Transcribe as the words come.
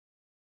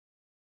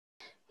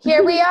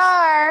Here we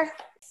are,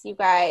 you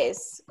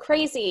guys.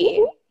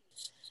 Crazy.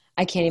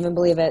 I can't even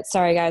believe it.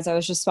 Sorry, guys. I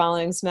was just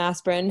swallowing some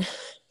aspirin.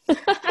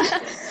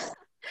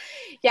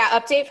 Yeah,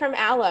 update from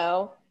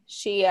Aloe.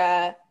 She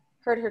hurt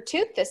her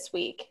tooth this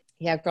week.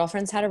 Yeah,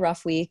 girlfriend's had a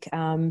rough week.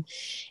 And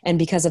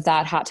because of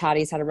that, Hot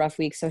Toddy's had a rough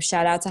week. So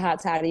shout out to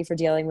Hot Toddy for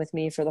dealing with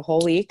me for the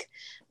whole week.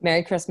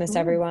 Merry Christmas,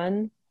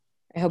 everyone.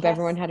 I hope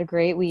everyone had a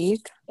great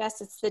week.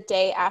 Yes, it's the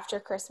day after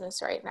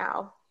Christmas right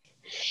now.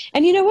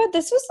 And you know what?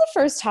 This was the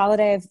first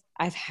holiday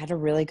I've had a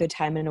really good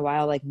time in a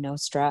while, like no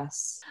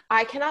stress.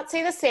 I cannot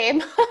say the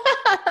same,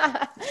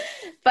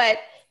 but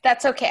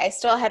that's okay. I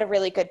still had a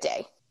really good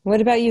day. What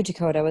about you,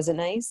 Dakota? Was it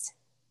nice?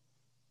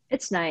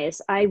 It's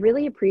nice. I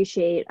really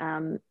appreciate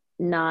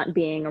not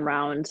being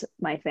around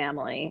my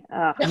family.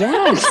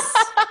 Yes.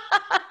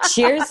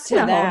 Cheers to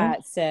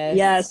that, sis.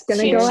 Yes,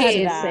 gonna Cheers go ahead to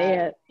and that. say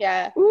it.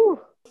 Yeah. Ooh.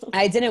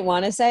 I didn't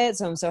want to say it,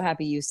 so I'm so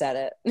happy you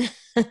said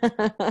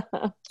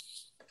it.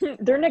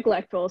 They're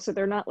neglectful, so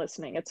they're not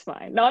listening. It's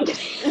fine. No, I'm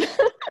kidding.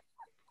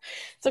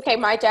 It's okay.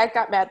 My dad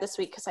got mad this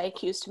week because I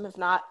accused him of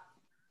not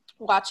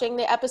watching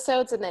the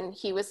episodes, and then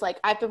he was like,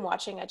 I've been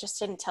watching, I just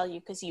didn't tell you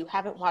because you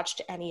haven't watched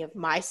any of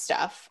my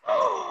stuff.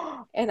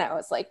 And I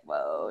was like,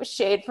 whoa,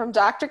 shade from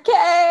Dr.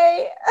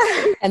 K.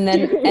 And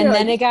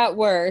then it got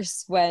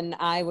worse when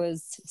I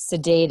was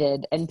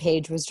sedated and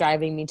Paige was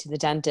driving me to the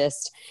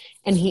dentist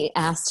and he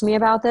asked me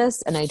about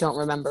this and I don't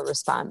remember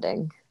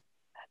responding.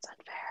 That's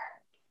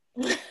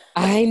unfair.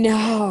 I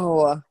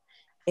know.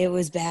 It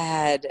was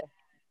bad.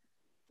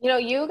 You know,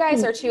 you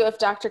guys are two of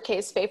Dr.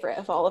 K's favorite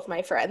of all of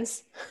my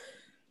friends.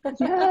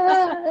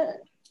 Yeah.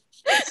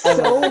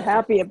 So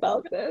happy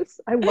about this.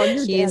 I love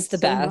your dad He's the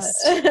so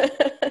best. much.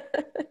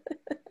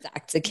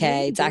 Dr.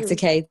 K. Dr.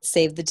 K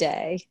saved the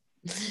day.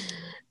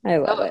 I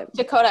love it.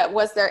 Dakota,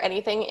 was there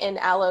anything in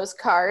Aloe's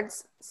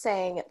cards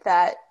saying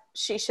that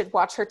she should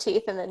watch her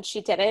teeth and then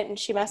she didn't and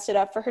she messed it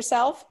up for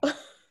herself?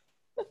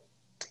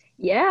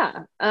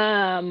 Yeah.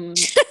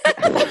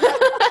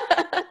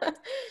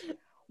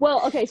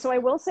 Well, okay, so I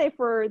will say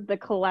for the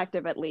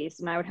collective at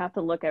least, and I would have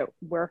to look at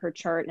where her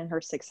chart and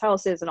her sixth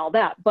house is and all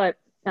that, but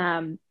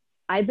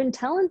I've been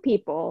telling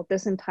people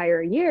this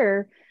entire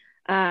year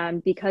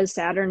because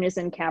Saturn is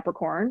in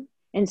Capricorn,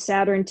 and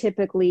Saturn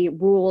typically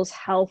rules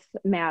health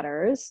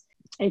matters,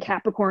 and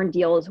Capricorn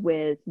deals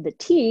with the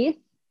teeth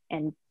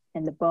and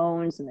the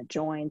bones and the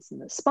joints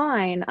and the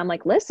spine. I'm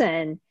like,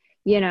 listen,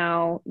 you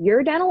know,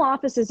 your dental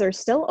offices are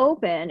still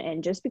open,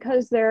 and just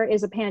because there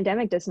is a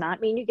pandemic does not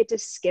mean you get to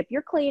skip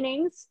your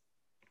cleanings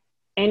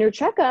and your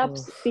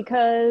checkups,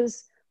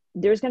 because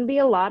there's going to be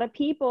a lot of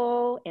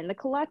people in the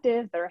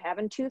collective that are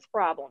having tooth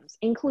problems,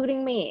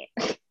 including me.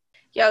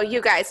 Yo,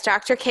 you guys,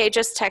 Dr. K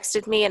just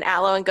texted me and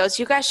Aloe and goes,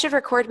 you guys should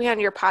record me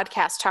on your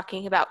podcast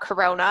talking about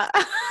Corona.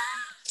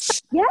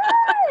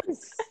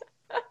 Yes!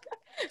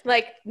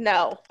 Like,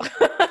 no.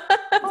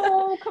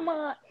 Oh, come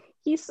on.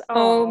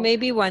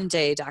 Maybe one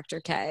day, Dr.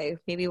 K.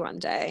 Maybe one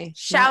day.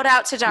 Shout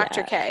out to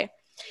Dr. K.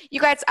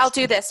 You guys, I'll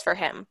do this for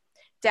him.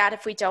 Dad,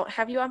 if we don't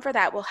have you on for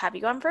that, we'll have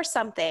you on for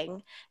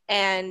something.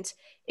 And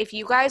if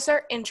you guys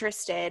are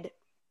interested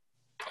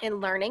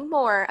in learning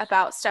more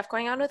about stuff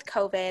going on with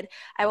COVID,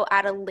 I will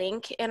add a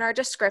link in our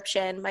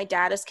description. My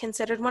dad is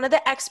considered one of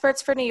the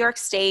experts for New York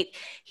State.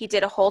 He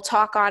did a whole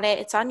talk on it.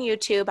 It's on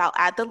YouTube. I'll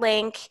add the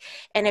link.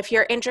 And if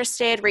you're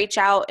interested, reach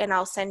out and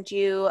I'll send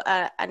you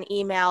an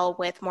email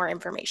with more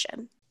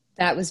information.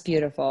 That was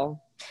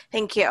beautiful.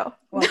 Thank you.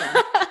 Well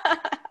done.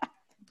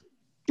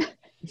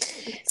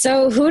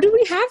 So who do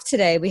we have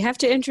today? We have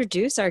to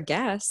introduce our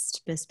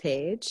guest, Miss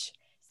Paige.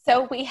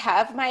 So we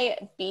have my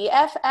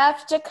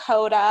BFF,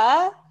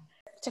 Dakota.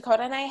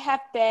 Dakota and I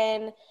have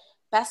been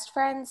best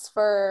friends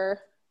for,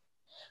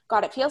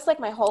 God, it feels like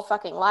my whole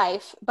fucking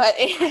life, but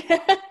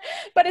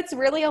but it's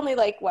really only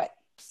like, what,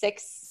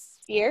 6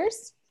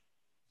 years?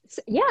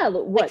 Yeah,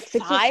 what, like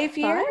 5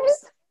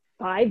 years?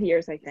 5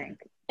 years, I think.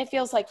 It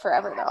feels like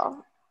forever,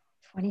 though.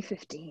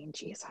 2015,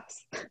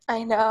 Jesus.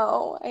 I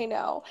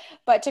know.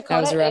 But Dakota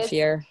That was a rough is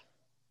year.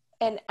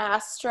 an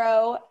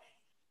astro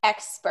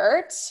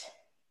expert.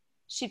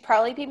 She'd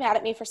probably be mad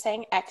at me for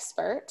saying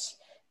expert,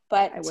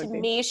 but to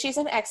me, she's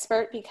an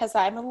expert because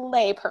I'm a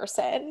lay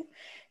person.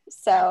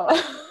 So,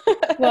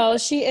 well,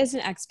 she is an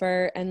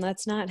expert, and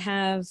let's not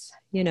have,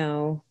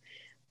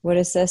 what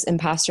is this?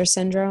 Imposter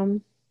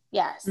syndrome?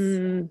 Yes.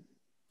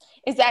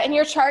 Is that in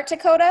your chart,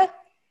 Dakota?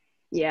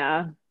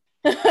 Yeah.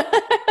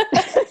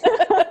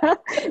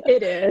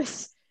 It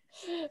is.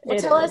 Well,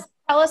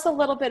 tell us a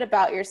little bit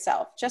about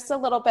yourself. Just a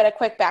little bit of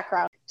quick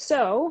background.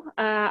 So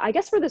I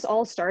guess where this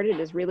all started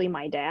is really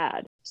my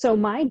dad. So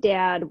my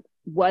dad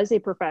was a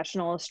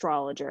professional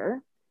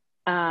astrologer,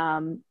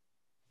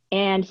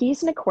 and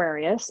he's an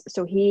Aquarius.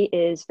 So he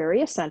is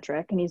very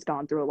eccentric and he's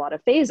gone through a lot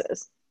of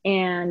phases.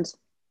 And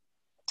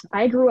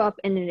I grew up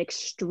in an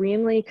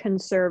extremely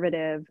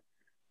conservative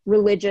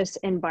religious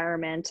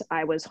environment.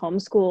 I was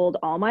homeschooled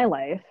all my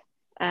life.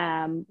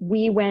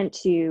 We went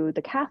to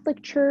the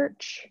Catholic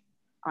Church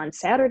on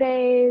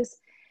Saturdays,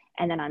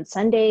 and then on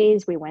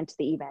Sundays we went to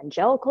the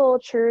evangelical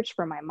church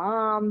for my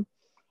mom.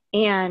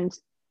 And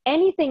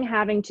anything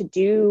having to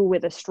do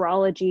with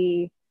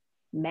astrology,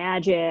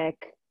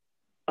 magic,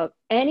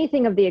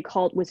 anything of the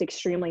occult was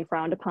extremely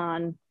frowned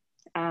upon.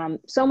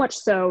 So much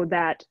so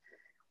that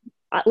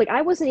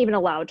I wasn't even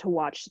allowed to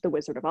watch The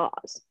Wizard of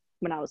Oz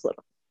when I was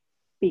little,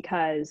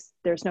 because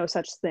there's no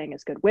such thing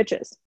as good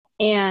witches.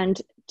 And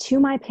to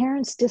my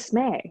parents'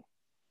 dismay,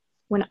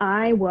 when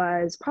I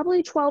was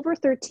probably 12 or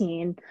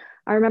 13,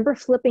 I remember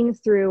flipping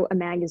through a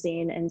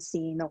magazine and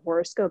seeing the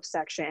horoscope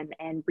section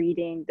and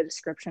reading the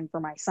description for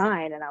my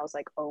sign. And I was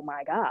like, oh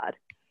my God,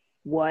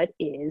 what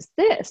is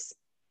this?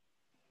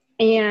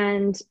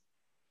 And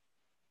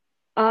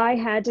I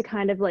had to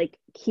kind of like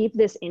keep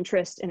this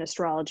interest in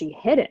astrology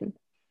hidden.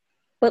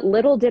 But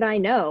little did I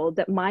know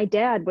that my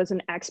dad was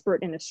an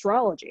expert in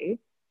astrology,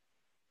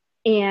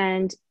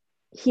 and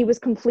he was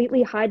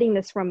completely hiding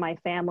this from my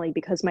family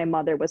because my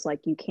mother was like,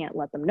 you can't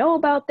let them know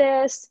about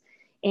this.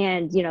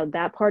 And, you know,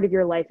 that part of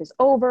your life is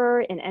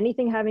over, and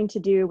anything having to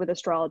do with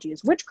astrology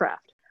is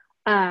witchcraft.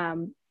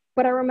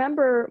 But I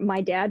remember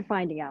my dad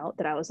finding out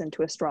that I was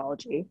into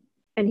astrology,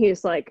 and he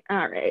was like,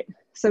 all right,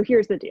 so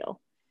here's the deal.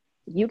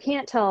 You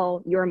can't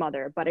tell your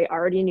mother, but I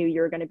already knew you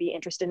were going to be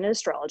interested in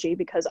astrology,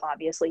 because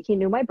obviously he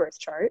knew my birth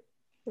chart.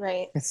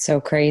 Right. It's so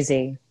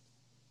crazy.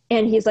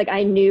 And he's like,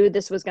 I knew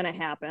this was going to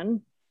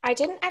happen. I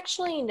didn't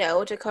actually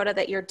know, Dakota,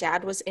 that your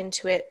dad was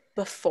into it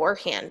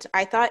beforehand.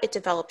 I thought it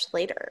developed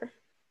later.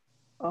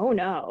 Oh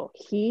no.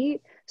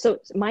 So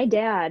my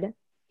dad,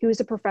 he was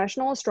a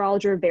professional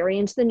astrologer, very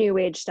into the new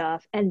age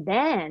stuff. And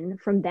then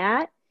from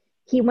that,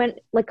 he went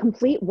like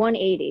complete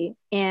 180,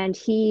 and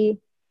he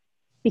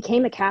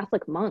became a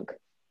Catholic monk.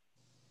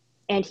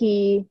 And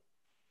he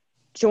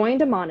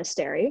joined a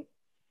monastery,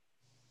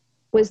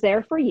 was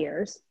there for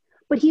years,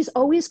 but he's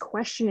always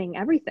questioning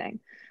everything.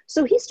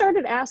 So he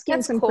started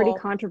asking some pretty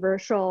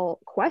controversial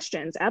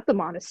questions at the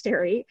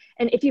monastery.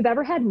 And if you've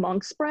ever had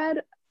monk's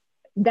bread,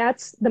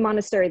 that's the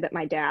monastery that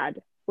my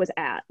dad was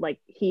at. Like,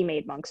 he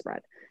made monk's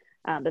bread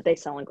that they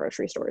sell in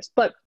grocery stores.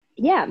 But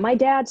yeah, my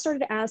dad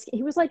started asking,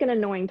 he was like an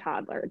annoying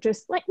toddler,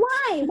 just like,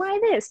 why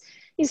this?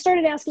 He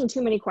started asking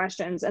too many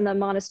questions, and the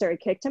monastery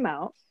kicked him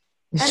out.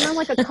 And then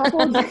like a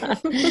couple of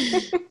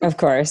of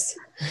course,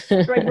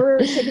 like,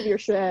 we're sick of your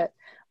shit.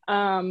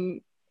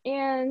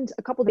 And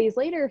a couple days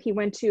later, he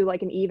went to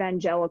like an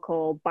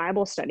evangelical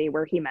Bible study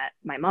where he met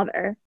my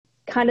mother.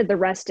 Kind of the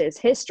rest is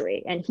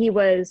history. And he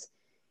was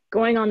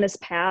going on this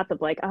path of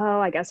like, oh,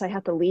 I guess I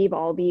have to leave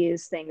all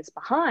these things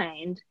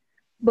behind.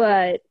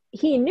 But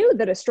he knew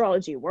that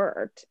astrology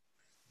worked.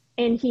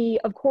 And he,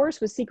 of course,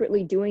 was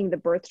secretly doing the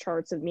birth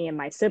charts of me and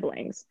my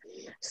siblings.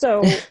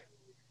 So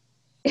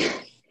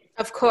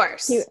Of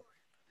course.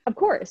 Of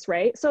course,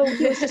 right? So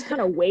he was just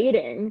kind of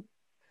waiting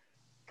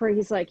for,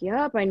 he's like,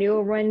 yep, I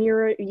knew when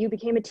you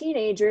became a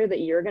teenager that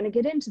you're going to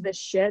get into this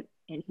shit,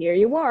 and here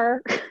you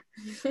are.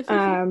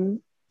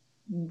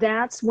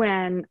 That's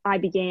when I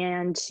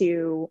began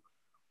to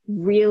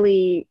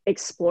really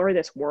explore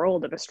this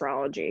world of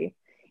astrology.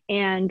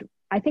 And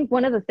I think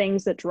one of the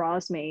things that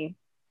draws me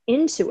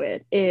into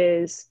it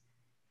is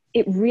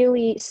it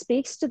really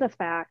speaks to the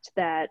fact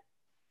that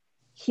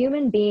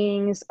human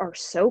beings are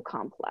so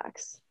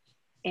complex,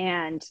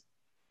 and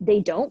they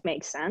don't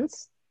make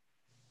sense,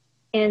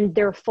 and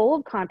they're full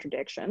of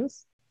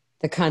contradictions.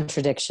 The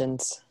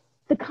contradictions.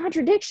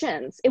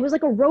 It was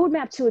like a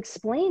roadmap to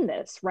explain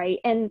this, right?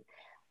 And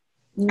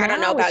I don't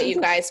know about you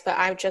guys, but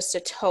I'm just a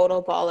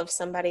total ball of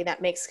somebody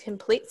that makes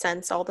complete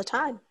sense all the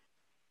time.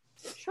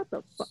 Shut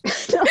the fuck.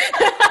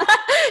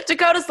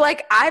 Dakota's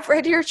like, I've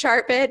read your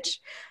chart, bitch.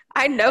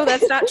 I know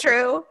that's not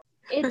true.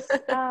 It's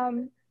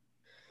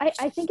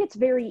I think it's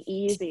very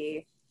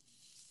easy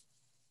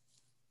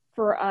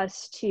for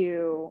us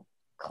to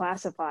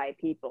classify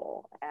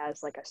people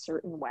as like a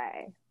certain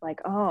way,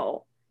 like,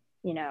 oh,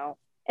 you know,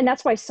 and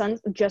that's why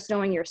just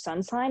knowing your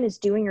sun sign is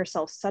doing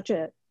yourself such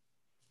a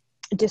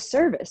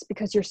disservice,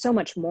 because you're so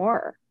much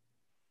more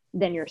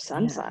than your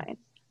sun sign.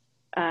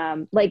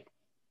 Like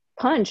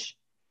Punch,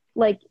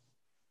 like,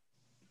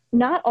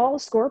 not all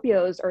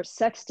Scorpios are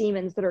sex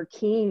demons that are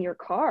keying your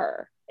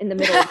car in the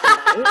middle of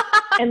the night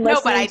and listening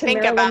no, but I to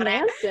think Marilyn about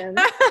Manson.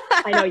 it.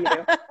 I know you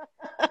do.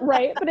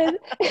 Right, but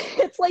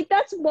it's like,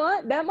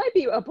 that might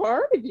be a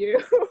part of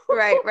you.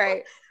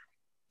 Right.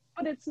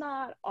 But it's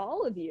not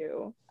all of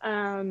you.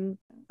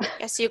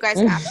 Yes, you guys,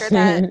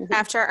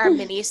 after our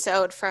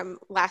mini-sode from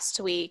last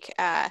week,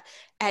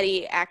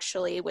 Eddie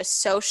actually was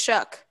so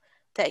shook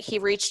that he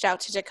reached out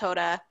to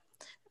Dakota.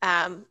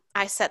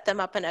 I set them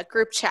up in a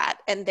group chat,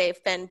 and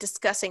they've been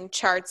discussing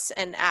charts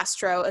and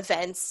astro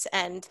events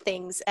and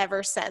things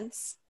ever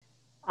since.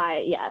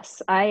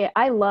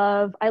 I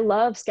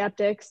love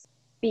skeptics,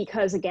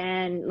 because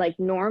again, like,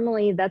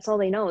 normally that's all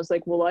they know is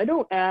like, well, I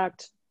don't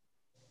act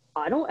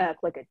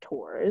like a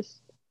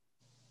Taurus,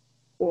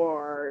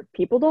 or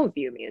people don't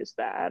view me as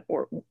that,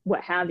 or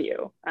what have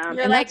you. You're and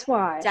like, that's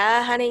why,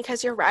 duh, honey,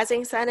 because your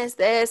rising sun is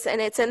this,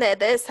 and it's in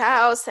this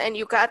house, and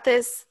you got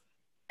this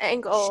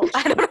angle.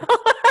 I don't know.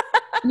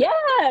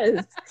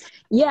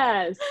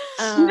 Yes.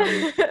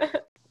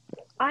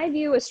 I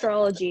view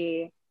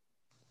astrology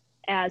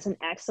as an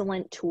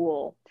excellent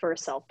tool for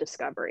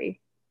self-discovery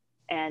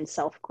and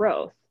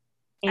self-growth.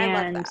 And,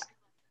 I love that.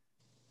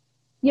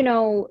 you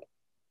know,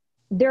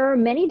 there are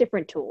many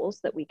different tools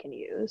that we can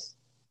use.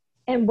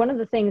 And one of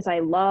the things I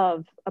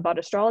love about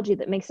astrology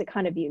that makes it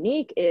kind of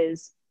unique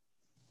is,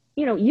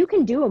 you know, you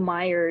can do a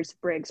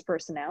Myers-Briggs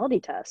personality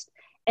test,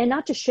 and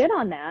not to shit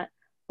on that,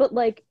 but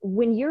like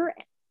when you're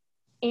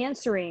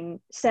answering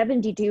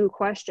 72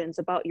 questions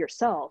about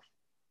yourself,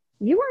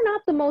 you are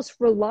not the most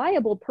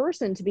reliable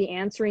person to be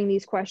answering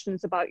these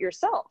questions about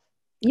yourself.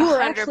 You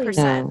are actually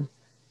 100%.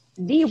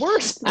 the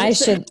worst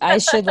person. I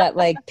should let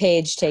like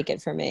Paige take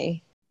it for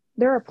me.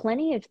 There are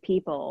plenty of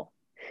people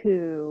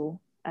who,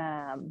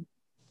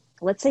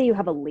 let's say you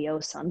have a Leo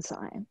sun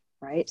sign,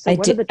 right? So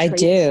what are the traits? I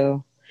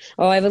do.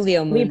 Oh, I have a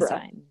Leo moon Libra.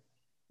 sign.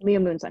 Leo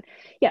moon sign.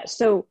 Yeah.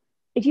 So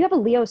if you have a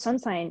Leo sun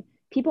sign,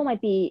 people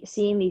might be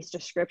seeing these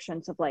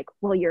descriptions of like,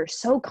 well, you're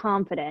so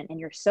confident and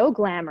you're so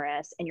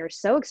glamorous and you're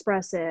so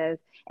expressive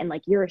and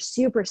like you're a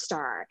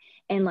superstar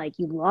and like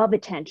you love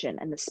attention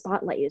and the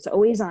spotlight is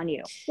always on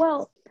you.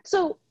 Well,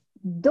 so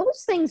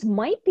those things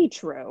might be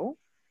true.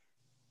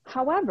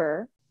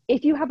 However,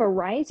 if you have a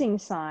rising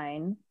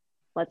sign,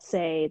 let's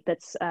say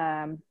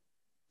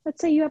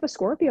you have a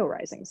Scorpio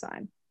rising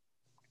sign,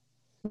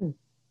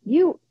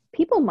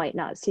 people might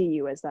not see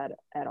you as that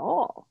at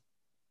all,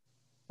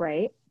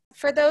 right?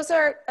 For those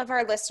of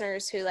our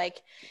listeners who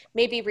like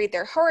maybe read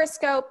their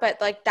horoscope, but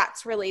like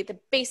that's really the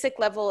basic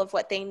level of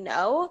what they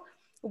know,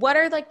 what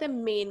are like the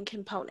main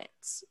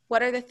components?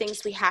 What are the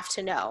things we have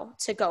to know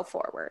to go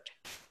forward?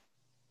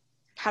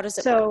 How does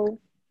it work?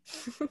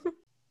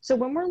 So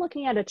when we're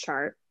looking at a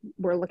chart,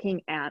 we're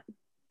looking at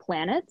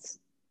planets,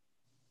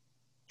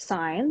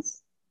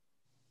 signs,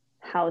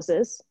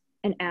 houses,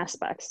 and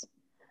aspects.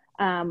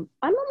 I'm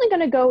only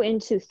going to go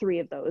into 3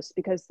 of those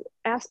because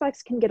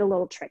aspects can get a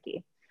little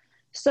tricky.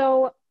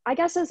 So I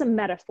guess as a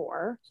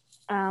metaphor,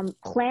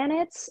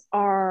 planets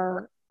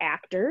are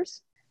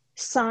actors.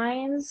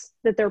 Signs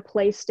that they're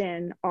placed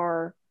in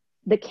are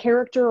the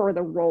character or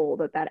the role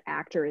that that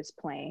actor is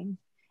playing.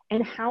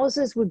 And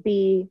houses would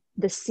be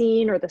the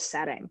scene or the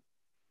setting.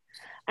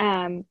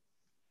 I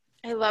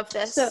love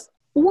this. So,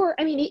 or,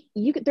 I mean,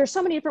 there's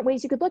so many different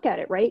ways you could look at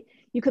it, right?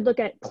 You could look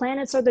at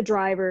planets are the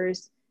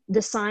drivers,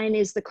 the sign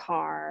is the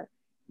car,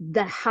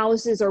 the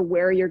houses are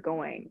where you're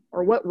going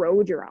or what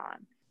road you're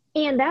on.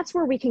 And that's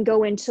where we can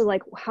go into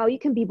like how you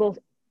can be both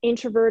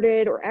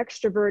introverted or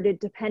extroverted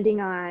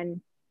depending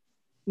on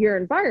your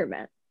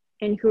environment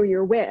and who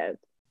you're with.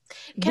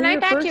 Can I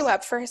back you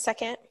up for a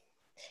second?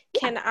 Yeah.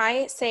 Can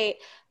I say,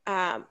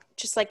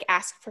 just like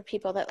ask for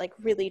people that like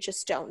really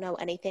just don't know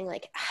anything,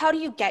 like how do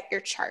you get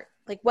your chart?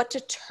 Like what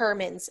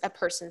determines a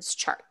person's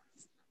chart?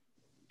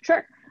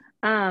 Sure.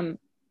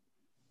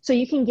 So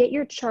you can get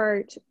your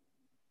chart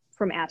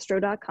from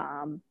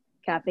astro.com,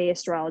 Cafe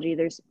Astrology.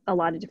 There's a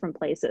lot of different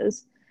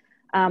places.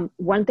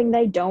 One thing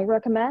they don't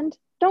recommend,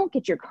 don't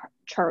get your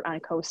chart on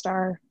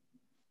CoStar.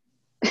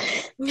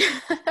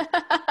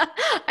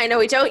 I know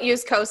we don't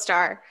use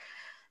CoStar.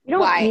 We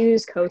don't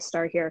use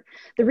CoStar here.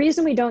 The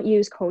reason we don't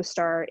use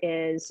CoStar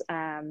is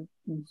the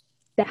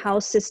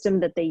house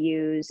system that they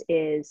use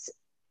is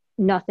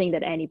nothing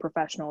that any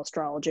professional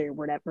astrologer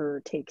would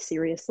ever take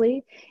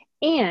seriously.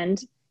 And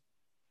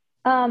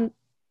CoStar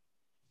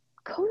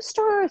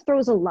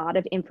throws a lot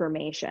of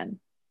information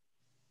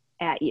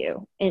at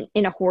you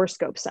in a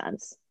horoscope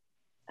sense.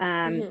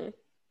 And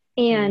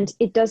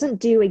it doesn't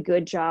do a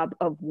good job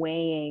of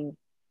weighing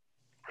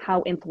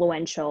how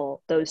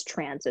influential those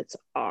transits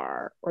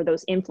are or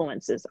those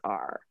influences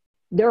are.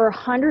 There are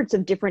hundreds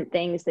of different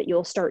things that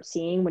you'll start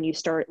seeing when you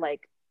start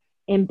like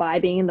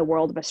imbibing in the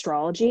world of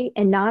astrology,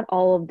 and not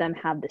all of them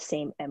have the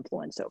same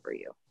influence over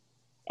you.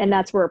 And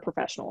that's where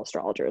professional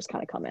astrologers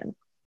kind of come in.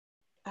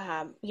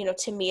 You know,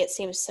 to me, it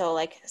seems so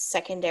like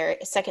second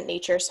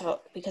nature.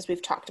 So because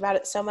we've talked about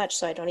it so much,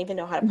 so I don't even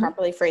know how to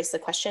properly phrase the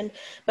question,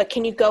 but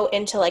can you go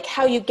into like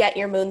how you get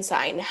your moon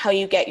sign, how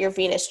you get your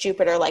Venus,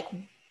 Jupiter, like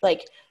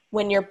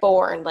when you're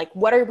born, like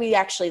what are we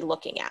actually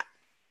looking at?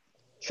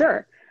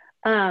 Sure.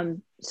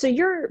 So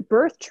your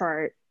birth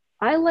chart,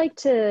 I like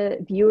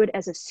to view it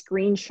as a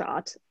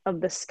screenshot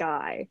of the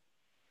sky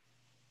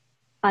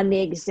on the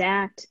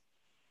exact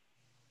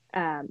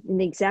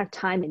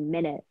time and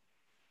minute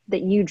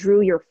that you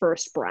drew your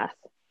first breath.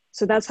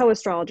 So that's how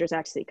astrologers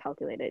actually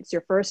calculate it. It's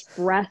your first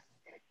breath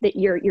that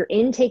you're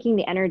intaking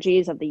the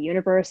energies of the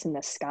universe and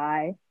the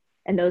sky,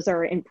 and those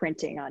are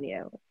imprinting on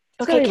you.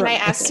 Okay, can I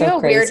ask you a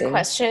weird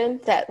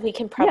question that we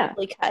can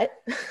probably cut?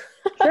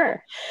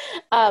 Sure.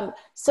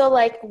 So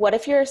like, what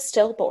if you're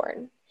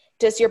stillborn?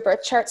 Does your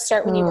birth chart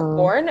start when you were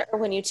born, or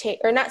when you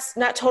or not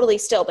totally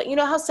still, but you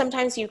know how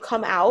sometimes you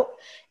come out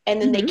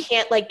and then they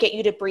can't like get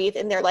you to breathe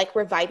and they're like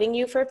reviving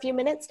you for a few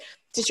minutes?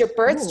 Does your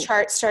birth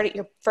chart start at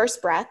your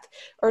first breath,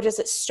 or does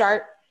it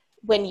start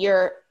when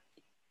you're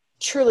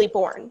truly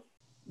born?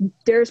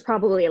 There's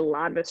probably a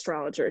lot of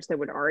astrologers that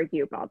would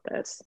argue about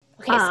this.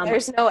 Okay, so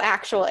there's no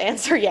actual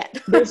answer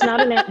yet. there's not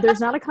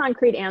a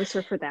concrete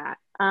answer for that.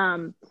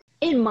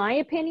 In my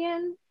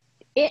opinion,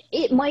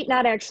 it might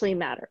not actually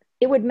matter.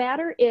 it would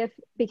matter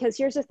because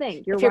here's the thing,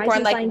 if you're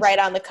born like right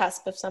on the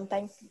cusp of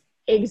something.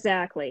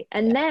 Exactly.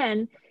 And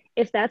then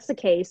if that's the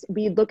case,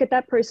 we look at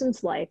that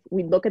person's life,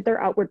 we look at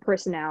their outward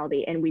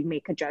personality, and we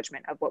make a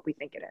judgment of what we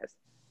think it is.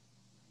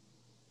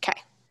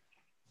 Okay.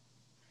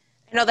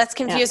 I know that's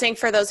confusing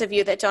for those of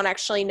you that don't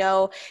actually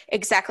know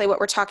exactly what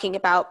we're talking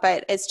about,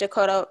 but as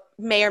Dakota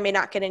may or may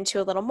not get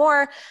into a little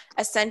more,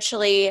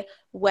 essentially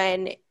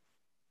when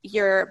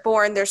you're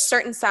born, there's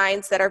certain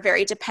signs that are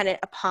very dependent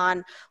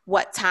upon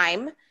what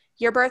time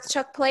your birth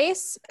took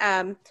place.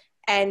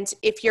 And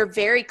if you're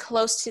very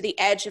close to the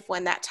edge of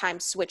when that time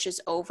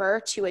switches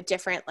over to a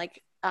different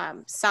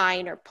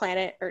sign or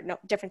planet, or no,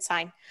 different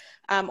sign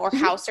or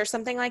house or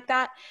something like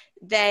that,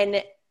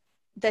 then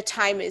the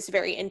time is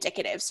very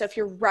indicative. So if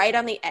you're right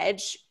on the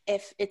edge,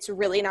 if it's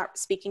really not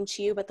speaking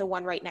to you, but the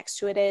one right next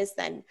to it is,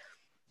 then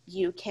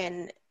you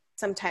can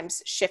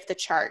sometimes shift the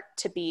chart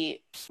to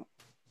be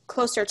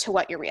closer to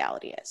what your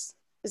reality is.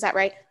 Is that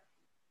right?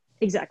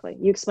 Exactly.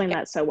 You explained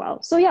that so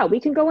well. So yeah,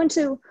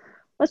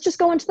 let's just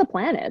go into the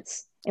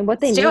planets and what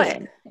they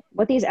mean,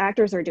 what these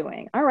actors are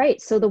doing. All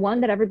right. So the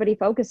one that everybody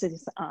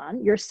focuses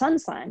on, your sun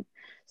sign.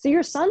 So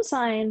your sun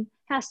sign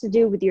has to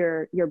do with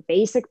your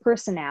basic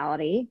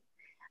personality,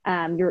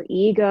 your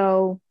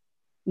ego,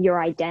 your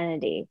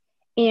identity.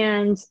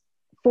 And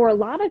for a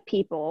lot of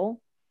people,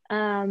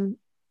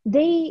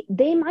 they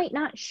might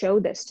not show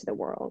this to the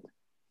world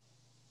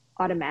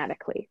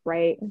automatically,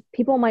 right?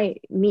 People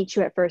might meet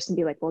you at first and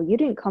be like, well, you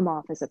didn't come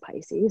off as a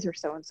Pisces or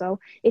so-and-so.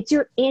 It's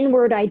your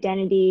inward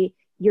identity,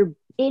 your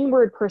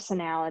inward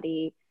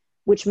personality,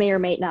 which may or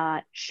may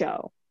not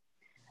show.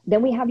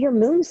 Then we have your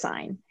moon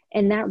sign,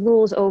 and that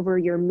rules over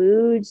your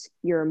moods,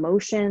 your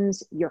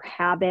emotions, your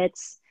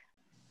habits,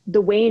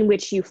 the way in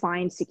which you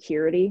find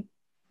security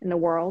in the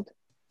world.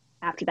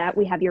 After that,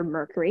 we have your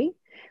Mercury,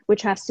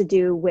 which has to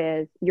do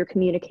with your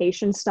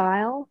communication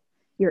style,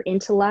 your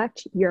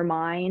intellect, your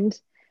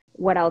mind.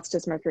 What else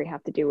does Mercury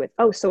have to do with?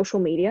 Oh, social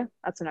media.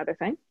 That's another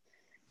thing.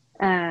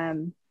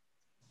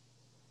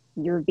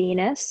 Your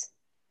Venus,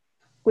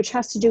 which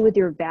has to do with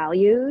your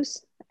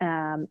values.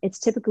 It's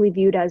typically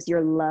viewed as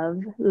your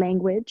love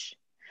language,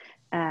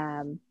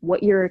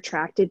 what you're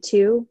attracted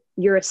to,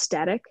 your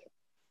aesthetic,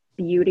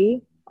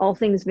 beauty, all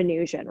things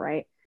Venusian,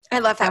 right? I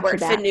love that word,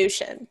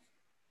 Venusian.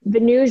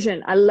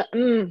 Venusian.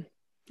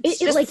 It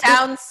just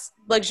sounds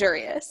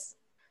luxurious.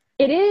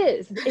 It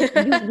is.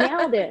 You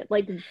nailed it.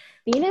 Like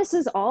Venus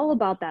is all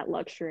about that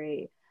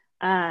luxury.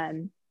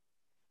 Then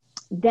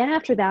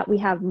after that, we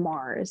have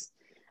Mars.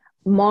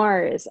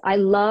 Mars, I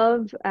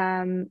love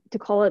to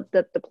call it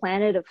the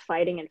planet of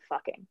fighting and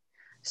fucking.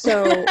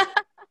 So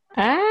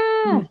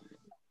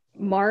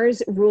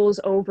Mars rules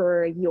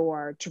over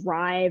your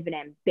drive and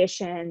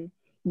ambition,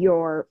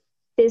 your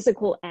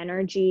physical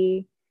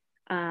energy,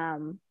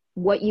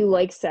 what you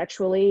like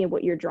sexually and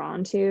what you're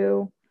drawn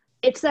to.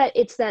 It's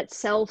that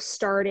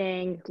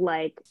self-starting,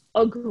 like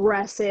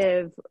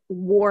aggressive,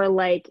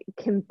 warlike,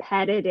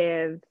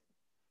 competitive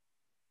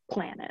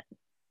planet.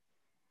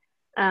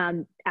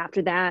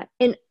 After that,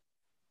 and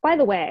by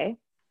the way,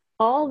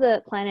 all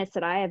the planets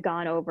that I have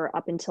gone over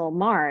up until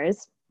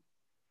Mars,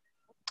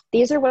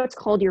 these are what's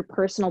called your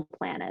personal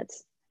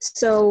planets.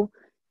 So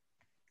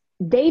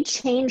they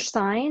change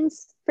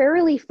signs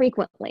fairly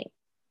frequently.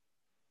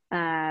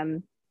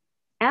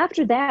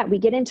 After that, we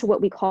get into what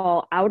we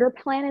call outer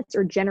planets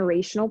or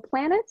generational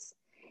planets.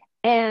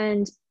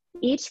 And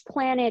each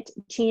planet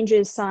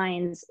changes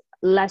signs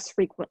less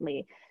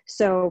frequently.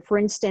 So for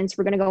instance,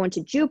 we're going to go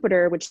into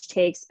Jupiter, which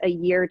takes a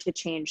year to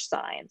change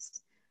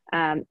signs.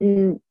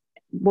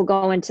 We'll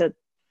go into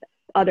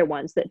other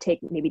ones that take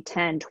maybe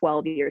 10,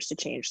 12 years to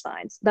change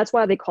signs. That's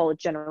why they call it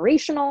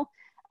generational.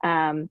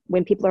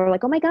 When people are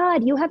like, oh my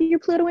God, you have your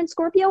Pluto in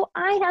Scorpio?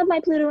 I have my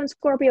Pluto in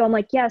Scorpio. I'm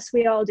like, yes,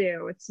 we all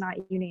do. It's not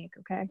unique,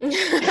 okay?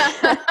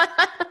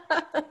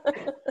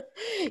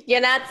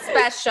 You're not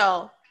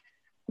special.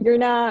 You're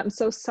not. I'm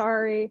so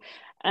sorry.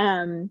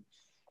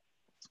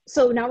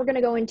 So now we're going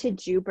to go into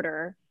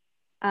Jupiter.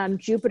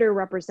 Jupiter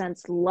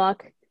represents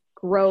luck,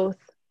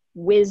 growth,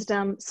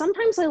 wisdom.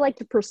 Sometimes I like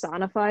to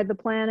personify the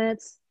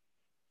planets.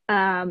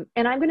 And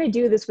I'm going to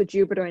do this with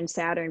Jupiter and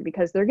Saturn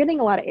because they're getting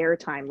a lot of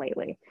airtime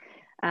lately.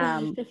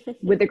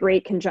 With the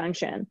Great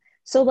Conjunction.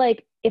 So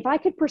like, if I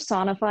could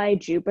personify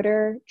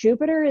Jupiter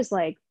is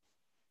like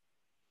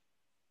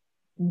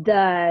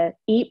the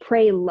eat,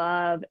 pray,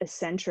 love,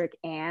 eccentric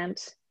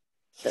aunt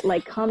that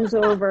like comes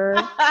over.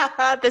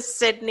 The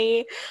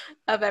Sydney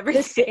of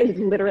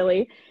everything.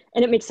 Literally.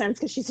 And it makes sense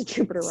because she's a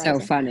Jupiter rising.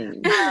 So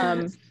funny.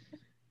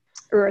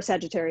 Or a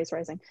Sagittarius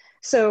rising.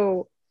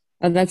 So.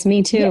 Oh, that's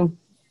me too.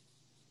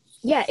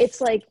 Yeah, it's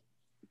like,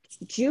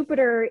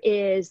 Jupiter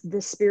is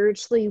the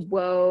spiritually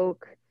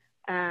woke,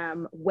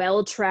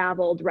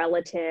 well-traveled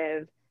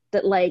relative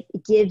that like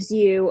gives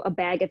you a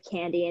bag of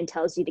candy and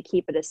tells you to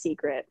keep it a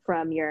secret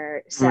from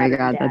your Saturn. Oh my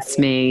God, daddy. That's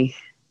me.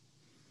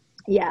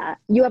 Yeah,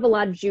 you have a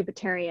lot of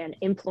Jupiterian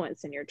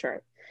influence in your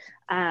chart.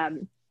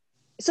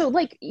 So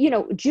like,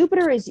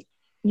 Jupiter is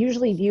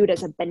usually viewed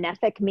as a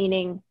benefic,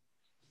 meaning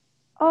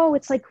oh,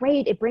 it's like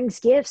great, it brings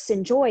gifts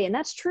and joy, and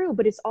that's true,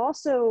 but it's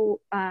also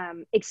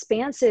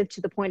expansive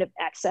to the point of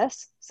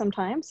excess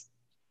sometimes.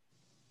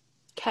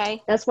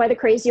 Okay. That's why the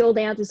crazy old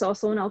aunt is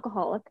also an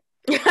alcoholic.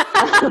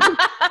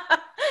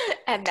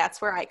 And that's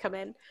where I come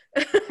in.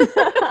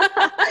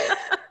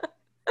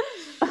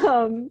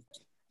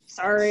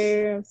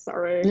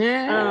 Sorry.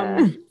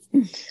 Yeah.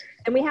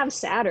 And we have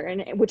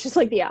Saturn, which is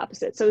like the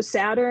opposite. So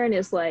Saturn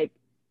is like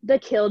the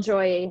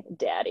killjoy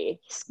daddy,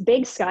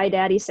 big sky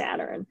daddy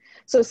Saturn.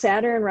 So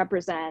Saturn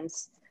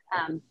represents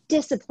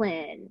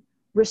discipline,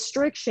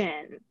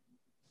 restriction,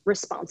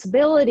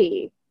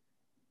 responsibility,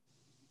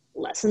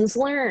 lessons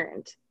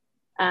learned.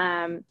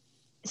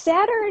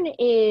 Saturn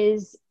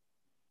is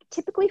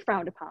typically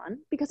frowned upon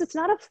because it's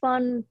not a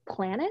fun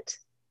planet.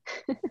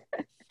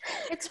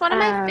 It's one of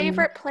my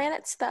favorite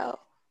planets, though.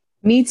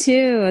 Me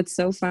too. It's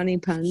so funny,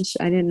 Punch.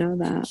 I didn't know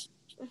that.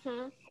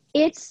 Mm-hmm.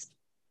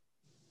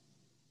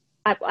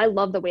 I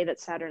love the way that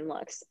Saturn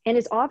looks, and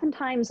it's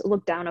oftentimes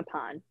looked down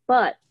upon,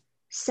 but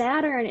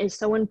Saturn is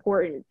so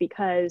important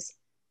because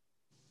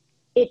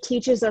it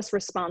teaches us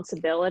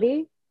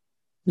responsibility.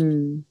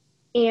 And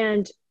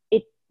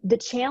the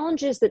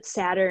challenges that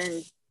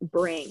Saturn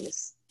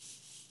brings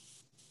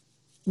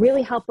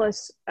really help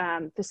us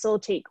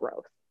facilitate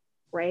growth,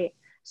 right?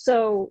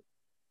 So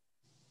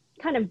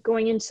kind of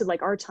going into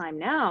like our time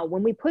now,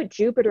 when we put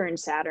Jupiter and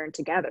Saturn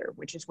together,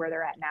 which is where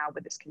they're at now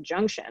with this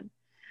conjunction,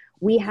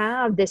 we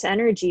have this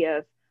energy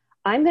of,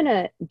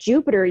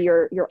 Jupiter,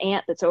 your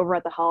aunt that's over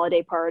at the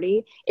holiday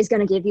party, is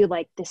going to give you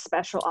like this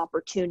special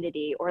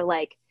opportunity, or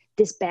like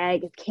this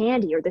bag of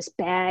candy, or this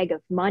bag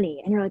of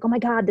money. And you're like, oh my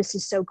God, this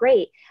is so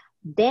great.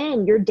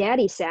 Then your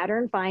daddy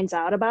Saturn finds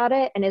out about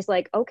it and is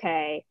like,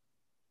 okay,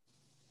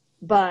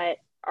 but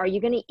are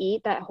you going to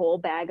eat that whole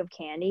bag of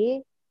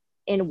candy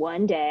in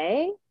one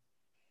day?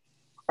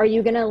 Are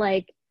you going to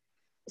like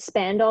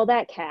spend all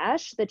that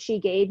cash that she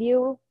gave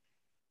you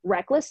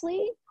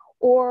recklessly?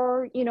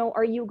 Or,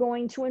 are you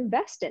going to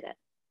invest in it?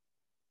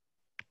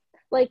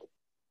 Like,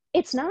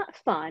 it's not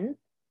fun,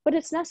 but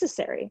it's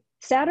necessary.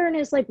 Saturn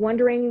is like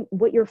wondering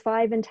what your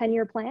 5 and 10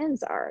 year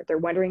plans are. They're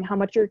wondering how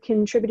much you're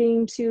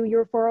contributing to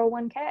your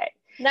 401k.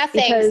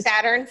 Nothing,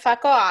 Saturn,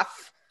 fuck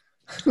off.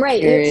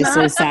 Right.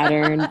 Seriously,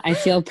 Saturn, I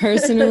feel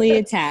personally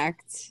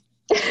attacked.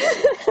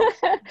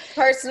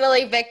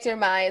 Personally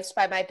victimized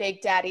by my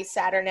big daddy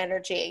Saturn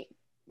energy.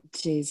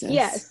 Jesus.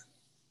 Yes.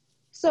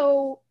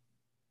 So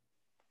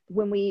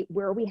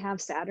where we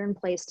have Saturn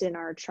placed in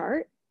our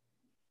chart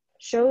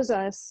shows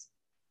us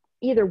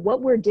either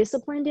what we're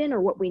disciplined in or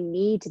what we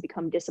need to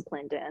become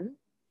disciplined in,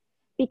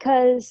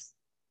 because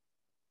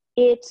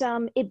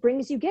it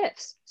brings you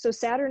gifts. So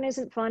Saturn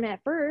isn't fun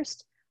at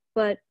first,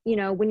 but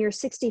when you're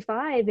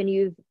 65 and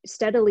you've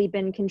steadily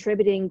been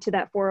contributing to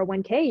that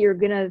 401k, you're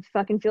gonna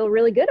fucking feel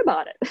really good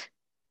about it.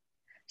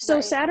 So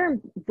right.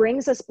 Saturn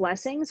brings us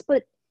blessings,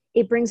 but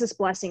it brings us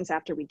blessings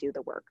after we do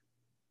the work.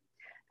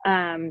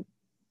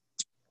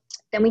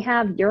 Then we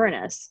have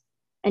Uranus,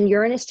 and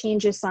Uranus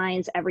changes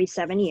signs every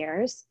 7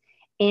 years.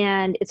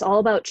 And it's all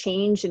about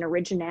change and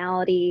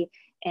originality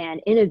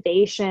and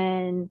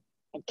innovation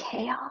and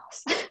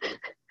chaos.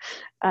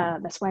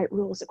 That's why it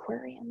rules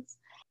Aquarians.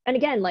 And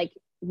again, like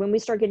when we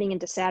start getting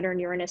into Saturn,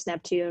 Uranus,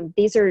 Neptune,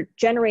 these are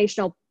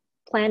generational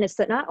planets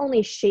that not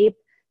only shape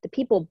the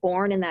people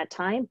born in that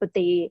time, but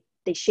they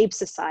shape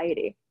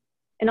society.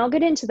 And I'll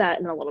get into that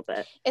in a little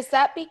bit. Is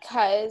that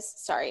because,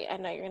 sorry, I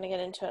know you're going to get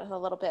into it in a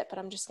little bit, but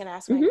I'm just going to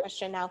ask my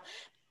question now.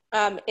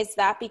 Is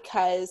that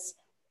because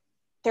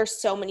there's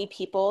so many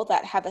people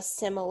that have a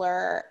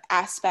similar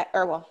aspect,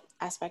 or well,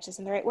 aspect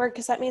isn't the right word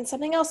because that means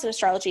something else in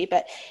astrology,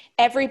 but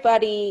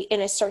everybody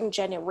in a certain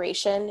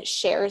generation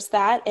shares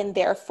that, and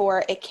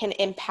therefore it can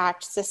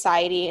impact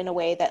society in a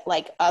way that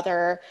like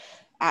other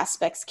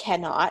aspects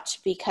cannot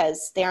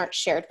because they aren't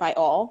shared by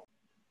all?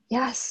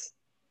 Yes.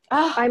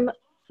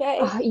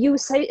 You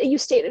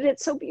stated it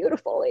so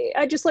beautifully.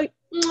 I just like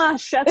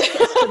chef's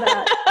kiss to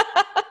that.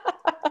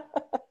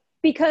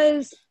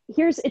 Because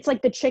it's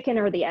like the chicken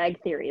or the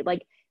egg theory.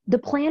 Like the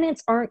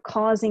planets aren't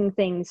causing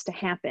things to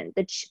happen.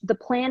 The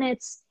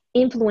planets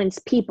influence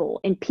people,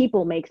 and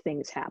people make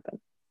things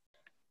happen.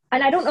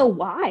 And I don't know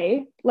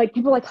why. Like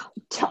people are like,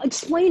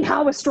 explain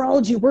how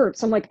astrology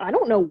works. I'm like, I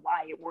don't know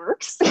why it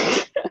works,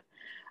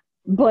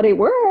 but it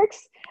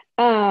works.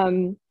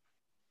 Yeah.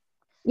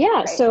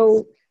 Right.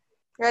 So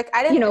you're like,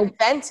 I didn't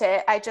invent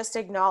it. I just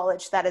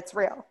acknowledge that it's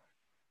real.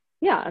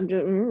 Yeah. I'm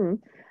just,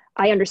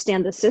 I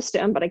understand the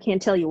system, but I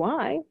can't tell you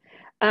why.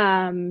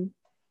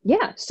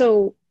 Yeah.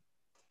 So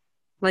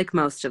like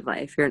most of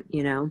life, right.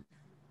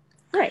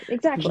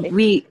 Exactly.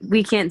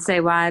 We can't say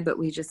why, but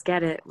we just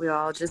get it. We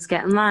all just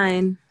get in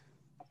line.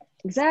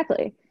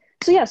 Exactly.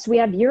 So yes, we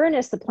have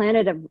Uranus, the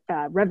planet of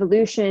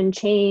revolution,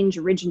 change,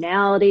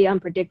 originality,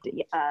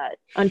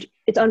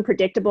 it's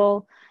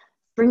unpredictable,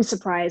 brings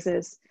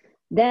surprises.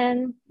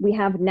 Then we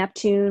have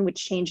Neptune,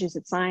 which changes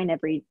its sign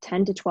every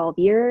 10 to 12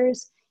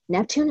 years.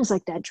 Neptune is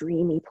like that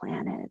dreamy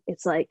planet.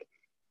 It's like,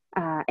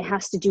 it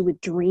has to do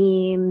with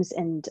dreams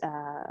and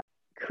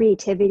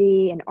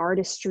creativity and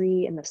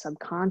artistry and the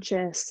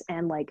subconscious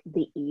and like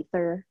the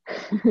ether.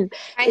 I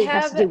It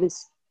has have to do with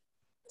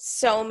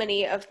so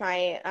many of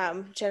my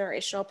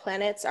generational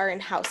planets are in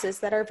houses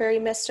that are very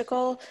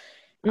mystical.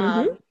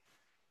 Mhm.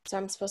 So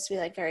I'm supposed to be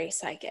like very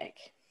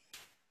psychic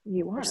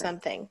You or are.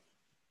 something.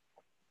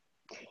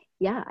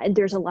 Yeah, and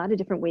there's a lot of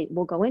different ways.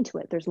 We'll go into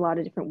it. There's a lot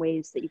of different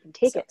ways that you can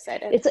take So it.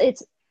 excited.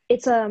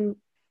 It's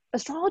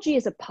astrology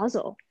is a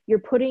puzzle. You're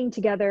putting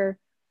together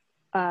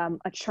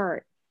a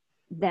chart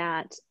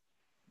that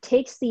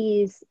takes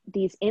these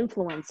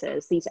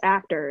influences, these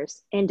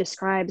actors, and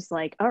describes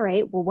like, all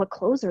right, well, what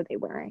clothes are they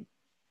wearing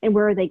and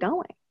where are they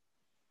going,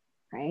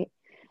 right?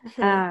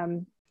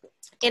 In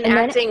and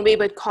acting, we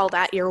would call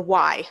that your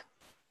why,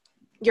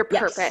 your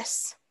Yes.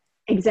 purpose.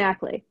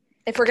 Exactly.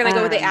 If we're going to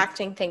go with the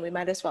acting thing, we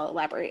might as well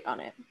elaborate on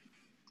it.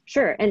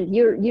 Sure. And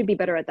you'd be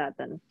better at that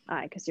than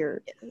I, because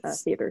you're a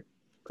theater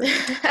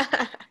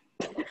person.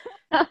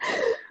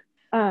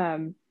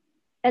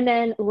 And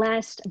then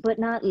last but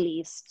not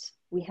least,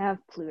 we have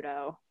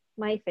Pluto,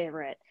 my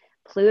favorite.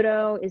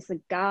 Pluto is the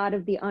god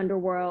of the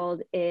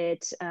underworld.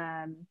 It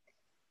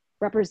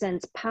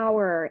represents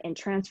power and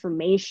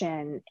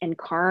transformation and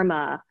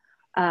karma,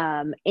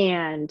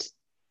 and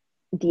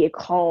the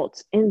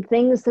occult and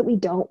things that we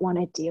don't want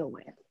to deal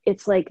with.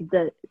 It's like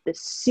the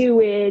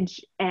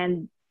sewage,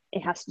 and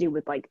it has to do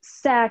with like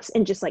sex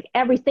and just like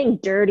everything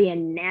dirty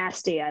and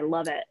nasty. I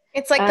love it.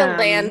 It's like the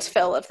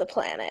landfill of the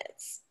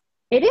planets.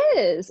 It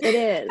is.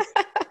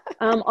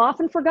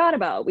 Often forgot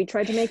about. We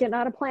tried to make it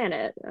not a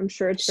planet. I'm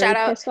sure it's very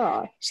pissed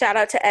off. Shout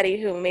out to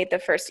Eddie, who made the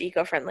first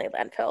eco-friendly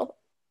landfill.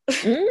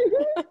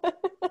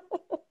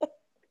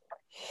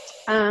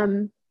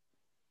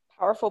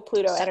 Powerful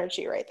Pluto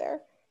energy right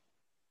there.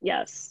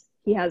 Yes,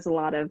 he has a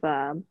lot of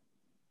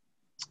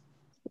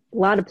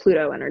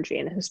Pluto energy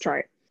in his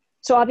chart.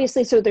 So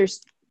obviously,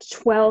 there's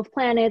 12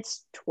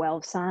 planets,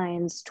 12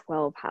 signs,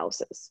 12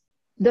 houses.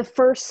 The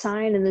first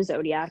sign in the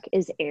zodiac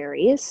is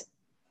Aries.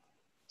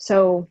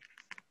 So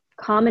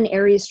common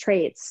Aries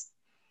traits.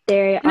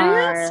 They Can I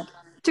are... ask,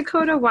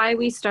 Dakota, why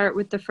we start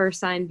with the first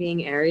sign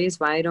being Aries?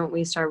 Why don't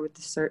we start with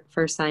the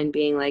first sign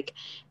being like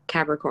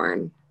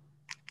Capricorn?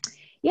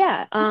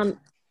 Yeah,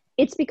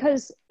 it's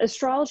because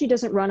astrology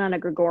doesn't run on a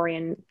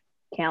Gregorian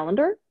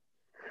calendar.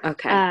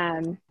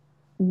 Okay.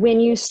 When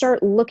you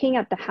start looking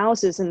at the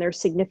houses and their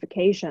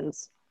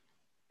significations,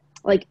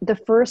 like the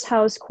first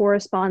house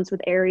corresponds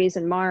with Aries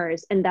and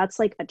Mars, and that's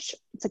like it's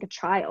like a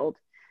child.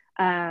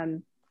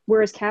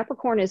 Whereas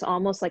Capricorn is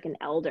almost like an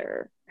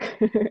elder.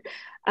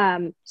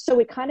 So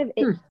it kind of,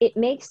 it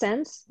makes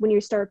sense when you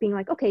start being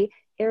like, okay,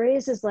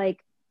 Aries is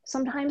like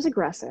sometimes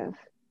aggressive.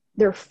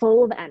 They're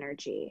full of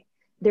energy.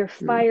 They're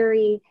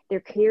fiery. They're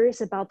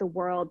curious about the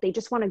world. They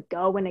just want to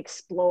go and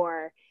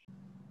explore.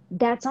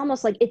 That's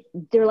almost like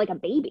they're like a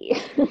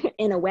baby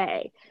in a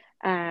way.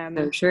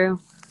 So true.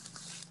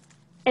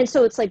 And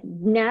so it's like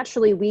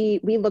naturally we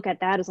look at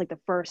that as like the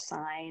first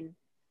sign,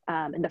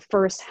 in the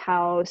first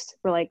house.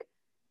 We're like,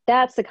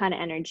 that's the kind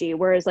of energy.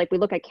 Whereas like we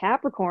look at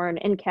Capricorn,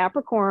 and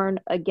Capricorn,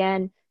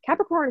 again,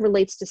 Capricorn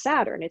relates to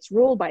Saturn. It's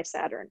ruled by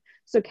Saturn.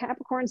 So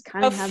Capricorns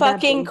kind of have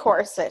fucking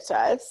course it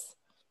does.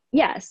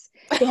 Yes.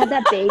 They have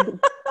that big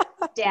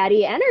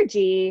daddy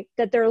energy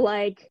that they're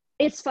like,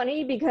 it's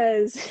funny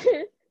because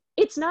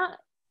it's not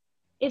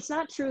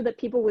true that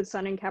people with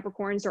Sun and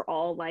Capricorns are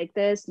all like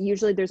this.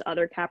 Usually there's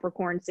other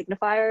Capricorn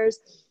signifiers,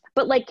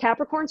 but like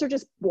Capricorns are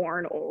just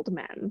born old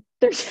men.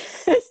 They're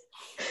just,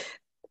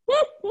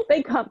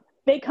 they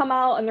come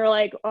out and they're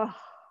like, oh,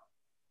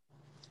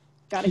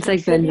 it's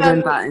like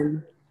Benjamin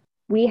Button.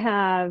 We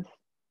have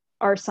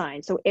our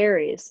sign. So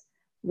Aries,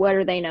 what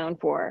are they known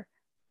for?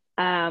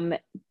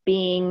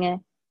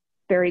 Being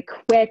very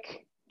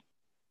quick,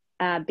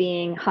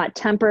 being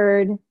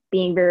hot-tempered,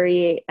 being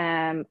very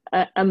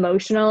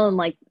emotional and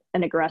like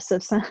an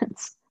aggressive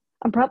sense.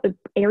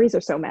 Aries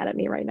are so mad at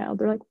me right now.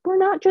 They're like, we're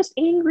not just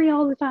angry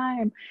all the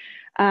time.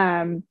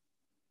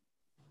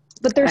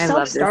 But they're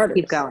self-starters.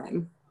 Keep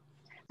going.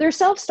 They're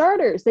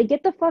self-starters. They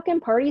get the fucking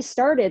party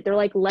started. They're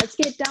like, let's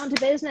get down to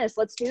business.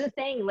 Let's do the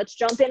thing. Let's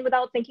jump in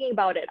without thinking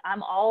about it.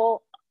 I'm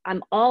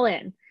all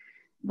in.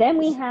 Then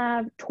we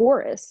have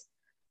Taurus,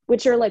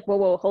 which are like,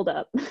 whoa, hold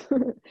up.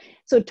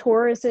 So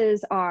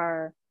Tauruses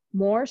are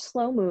more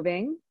slow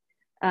moving.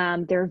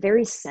 They're a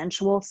very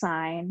sensual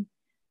sign.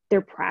 They're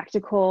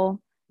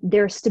practical.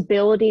 They're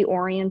stability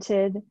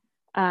oriented.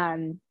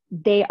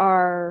 They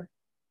are,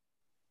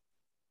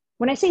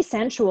 when I say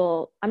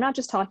sensual, I'm not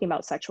just talking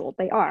about sexual.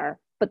 They are,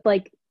 but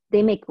like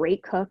they make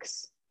great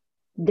cooks.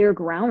 They're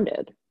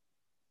grounded.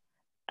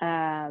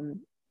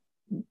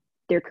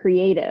 They're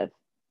creative.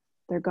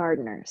 They're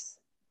gardeners.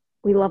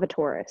 We love a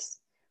Taurus.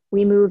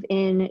 We move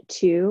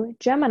into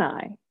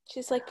Gemini.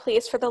 She's like,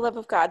 please, for the love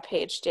of God,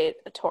 Paige, date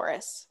a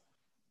Taurus,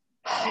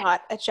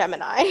 not a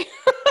Gemini.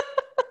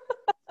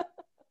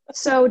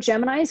 So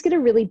Geminis get a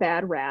really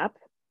bad rap.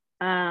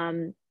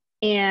 And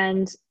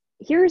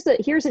here's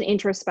an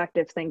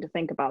introspective thing to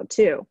think about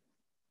too.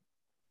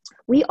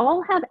 We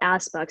all have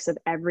aspects of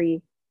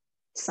every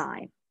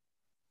sign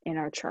in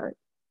our chart.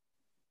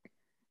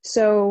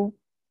 So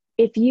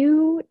if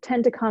you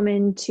tend to come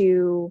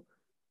into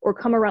or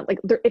come around, like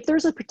if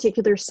there's a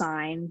particular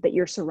sign that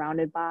you're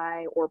surrounded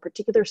by or a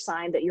particular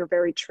sign that you're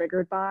very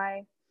triggered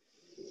by,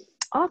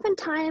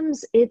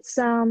 oftentimes it's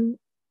asking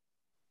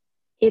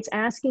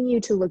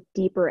you to look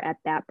deeper at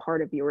that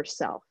part of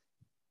yourself.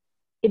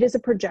 It is a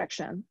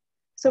projection.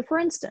 So for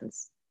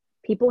instance,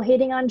 people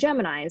hating on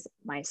Geminis,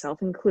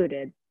 myself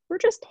included, we're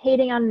just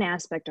hating on an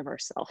aspect of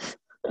ourselves.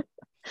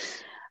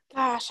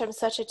 Gosh, I'm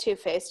such a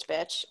two-faced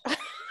bitch.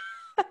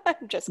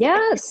 I'm just kidding.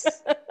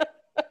 Yes.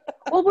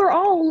 Well, we're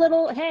all a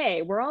little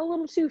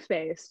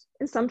two-faced,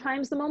 and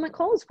sometimes the moment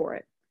calls for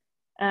it.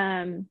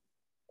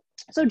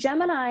 So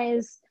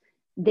Geminis,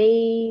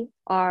 they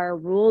are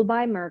ruled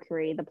by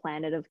Mercury, the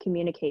planet of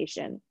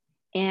communication,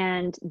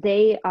 and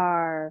they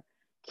are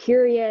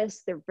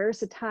curious, they're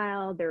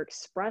versatile, they're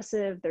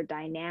expressive, they're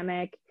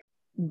dynamic.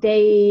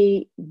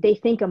 They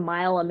think a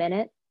mile a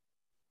minute.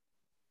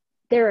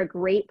 They're a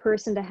great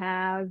person to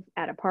have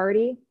at a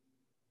party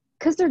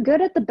because they're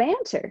good at the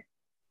banter.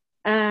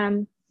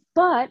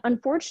 But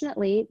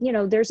unfortunately,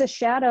 there's a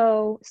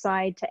shadow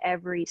side to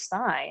every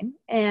sign,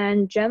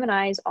 and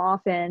Geminis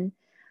often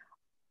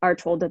are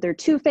told that they're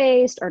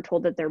two-faced, are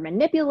told that they're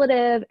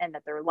manipulative and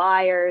that they're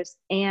liars.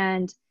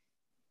 And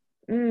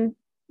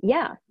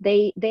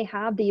they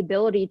have the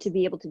ability to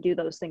be able to do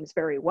those things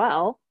very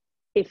well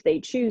if they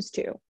choose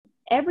to.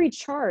 Every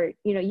chart,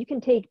 you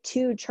can take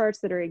two charts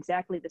that are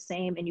exactly the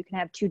same and you can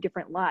have two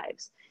different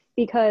lives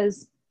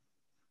because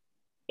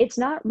it's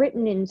not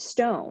written in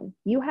stone.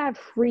 You have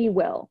free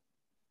will,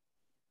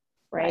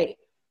 right?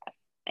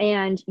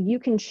 And you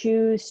can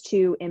choose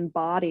to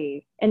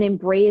embody and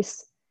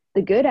embrace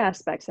the good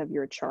aspects of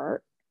your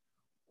chart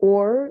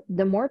or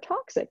the more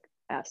toxic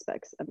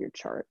aspects of your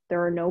chart.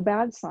 There are no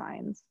bad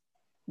signs.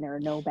 There are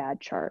no bad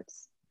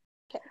charts.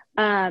 Okay.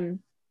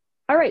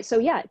 All right. So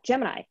yeah,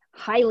 Gemini,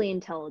 highly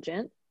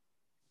intelligent,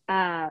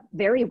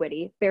 very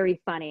witty,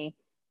 very funny,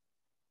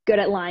 good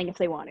at lying if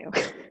they want to.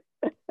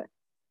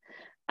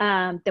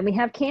 Then we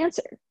have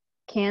Cancer.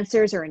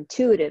 Cancers are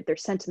intuitive. They're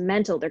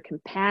sentimental. They're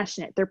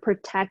compassionate. They're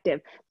protective.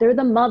 They're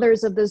the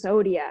mothers of the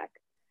zodiac.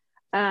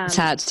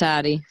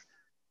 Tatty.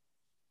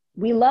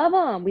 We love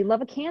them. We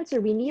love a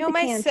Cancer. We need the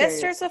my Cancers.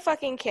 sister's a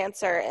fucking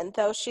Cancer, and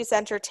though she's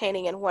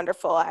entertaining and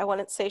wonderful, I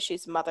wouldn't say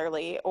she's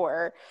motherly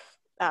or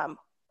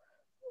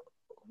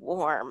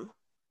warm.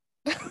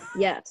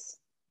 Yes.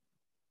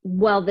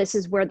 Well, this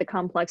is where the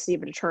complexity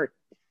of a chart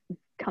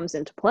comes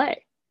into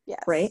play.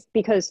 Yes. Right?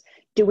 Because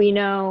do we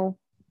know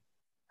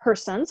her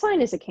sun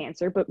sign is a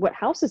Cancer, but what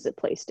house is it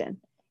placed in?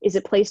 Is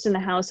it placed in the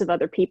house of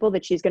other people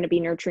that she's going to be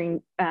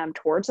nurturing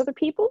towards other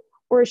people?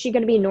 Or is she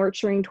going to be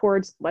nurturing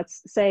towards,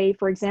 let's say,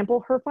 for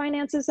example, her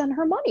finances and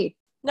her money?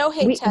 No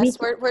hate, Tess.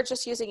 We're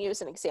just using you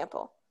as an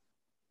example.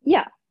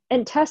 Yeah.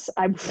 And Tess,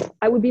 I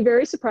would be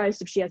very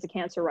surprised if she has a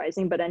Cancer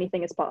rising, but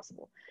anything is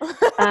possible.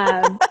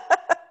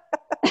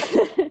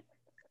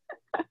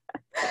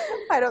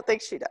 I don't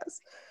think she does.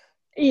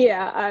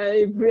 Yeah,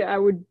 I'd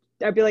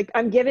be like,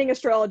 I'm giving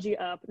astrology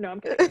up. No,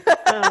 I'm kidding.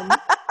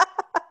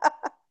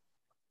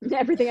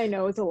 Everything I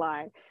know is a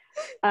lie.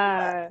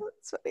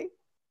 That's funny.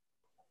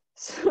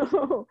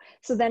 So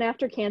then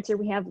after Cancer,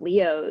 we have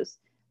Leos.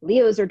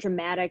 Leos are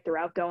dramatic. They're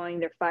outgoing.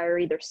 They're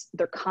fiery.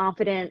 They're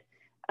confident.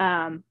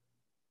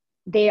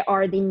 They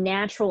are the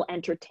natural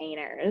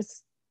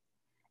entertainers.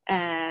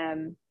 Are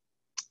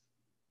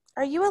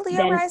you a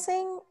Leo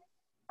rising?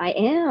 I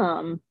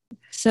am.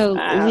 So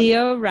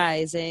Leo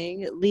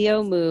rising,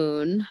 Leo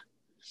moon.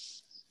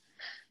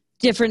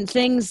 Different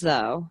things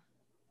though.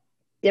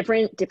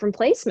 Different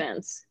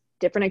placements,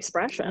 different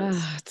expressions.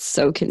 Oh, it's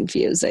so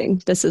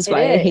confusing. This is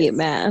why I hate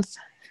math.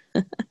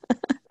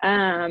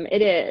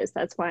 It is.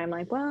 That's why I'm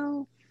like,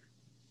 well,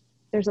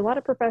 there's a lot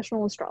of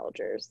professional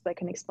astrologers that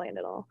can explain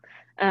it all.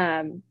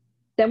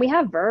 Then we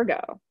have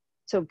Virgo.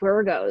 So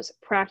Virgos,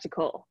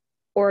 practical,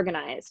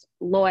 organized,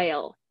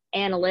 loyal,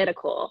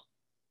 analytical.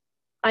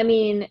 I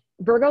mean,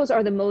 Virgos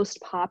are the most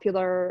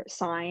popular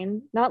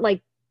sign, not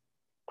like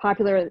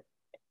popular,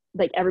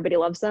 like everybody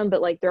loves them,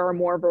 but like there are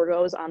more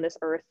Virgos on this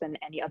earth than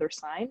any other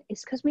sign.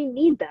 It's because we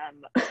need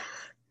them.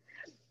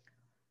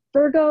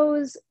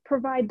 Virgos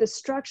provide the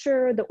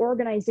structure, the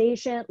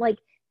organization, like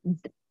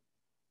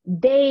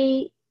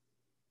they're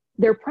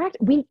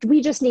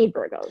we just need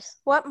Virgos.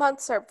 What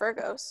months are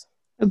Virgos?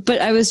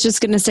 But I was just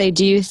going to say,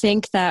 do you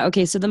think that,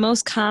 okay, so the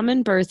most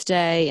common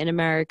birthday in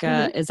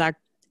America is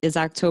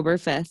October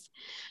 5th,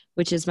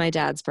 which is my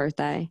dad's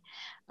birthday.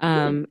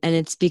 And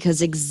it's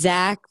because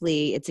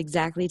it's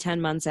exactly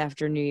 10 months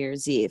after New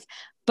Year's Eve.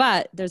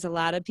 But there's a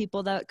lot of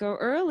people that go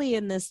early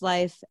in this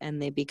life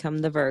and they become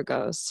the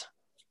Virgos.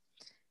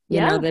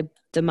 You know,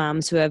 the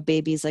moms who have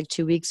babies like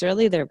 2 weeks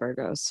early, they're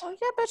Virgos. Oh,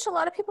 yeah, bitch. A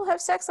lot of people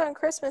have sex on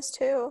Christmas,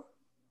 too.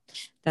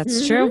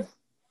 That's true.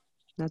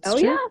 That's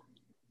true. Yeah.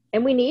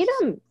 And we need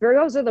them.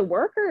 Virgos are the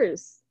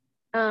workers.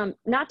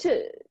 Not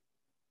to,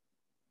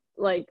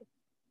 like,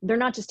 they're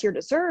not just here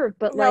to serve,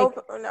 but no,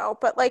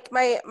 but like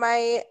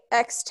my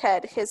ex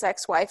Ted, his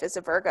ex-wife is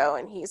a Virgo,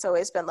 and he's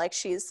always been like,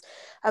 she's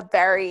a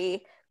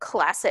very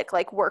classic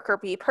like worker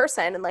bee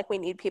person, and like we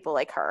need people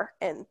like her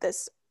in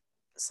this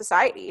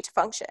society to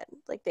function.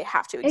 Like they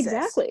have to exist,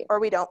 exactly,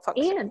 or we don't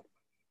function. And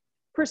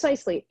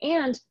precisely,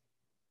 and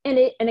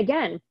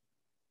again,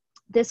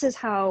 this is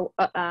how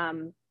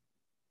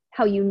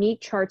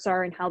unique charts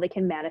are and how they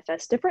can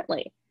manifest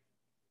differently.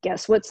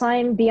 Guess what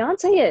sign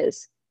Beyonce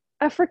is?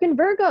 A freaking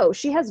Virgo.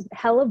 She has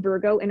hella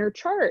Virgo in her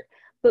chart,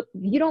 but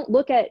you don't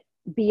look at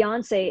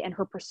Beyonce and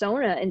her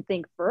persona and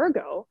think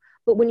Virgo.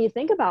 But when you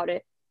think about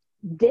it,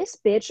 this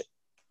bitch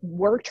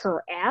worked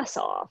her ass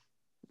off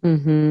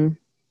and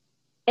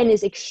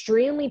is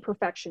extremely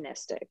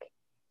perfectionistic.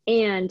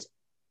 And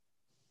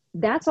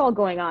that's all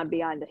going on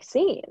behind the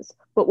scenes.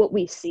 But what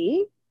we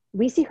see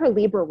her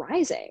Libra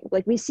rising.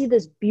 Like we see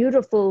this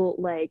beautiful,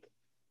 like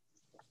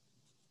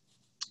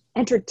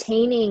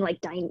entertaining,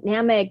 like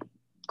dynamic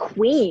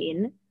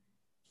queen,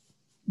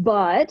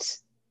 but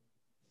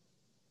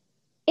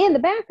in the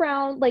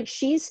background, like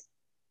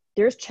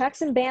there's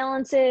checks and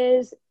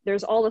balances,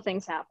 there's all the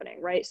things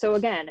happening, right? So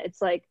again,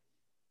 it's like,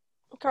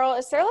 girl,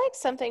 is there like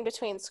something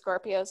between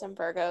Scorpios and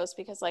Virgos?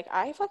 Because like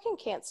I fucking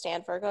can't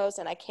stand Virgos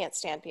and I can't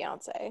stand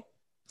Beyonce.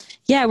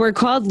 Yeah, we're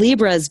called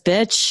Libras,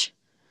 bitch.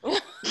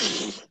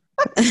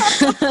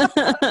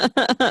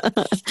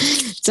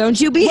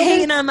 Don't you be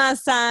hating on my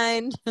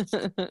sign.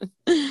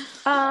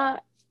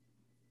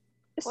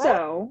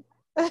 So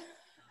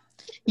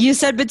you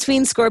said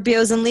between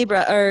Scorpios and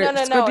Libra, or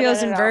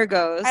Scorpios and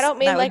Virgos. I don't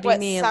mean that like would be what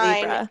me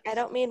sign. Libra. I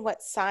don't mean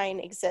what sign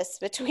exists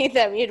between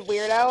them, you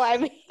weirdo. I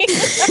mean,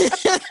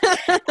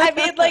 I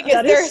mean like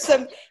is there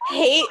some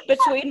hate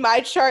between my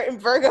chart and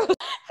Virgos?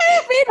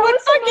 I mean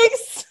what fucking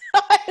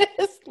sign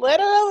is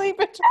literally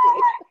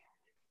between.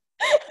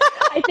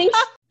 I think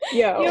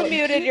you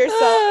muted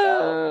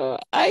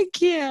yourself. I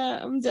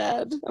can't. I'm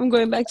dead. I'm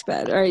going back to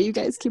bed. All right, you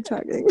guys keep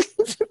talking.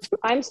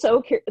 I'm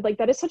so curious. Like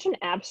that is such an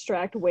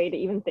abstract way to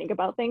even think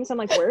about things. I'm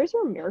like, where is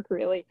your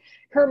Mercury? Like,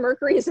 her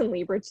Mercury is in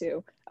Libra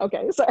too.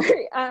 Okay,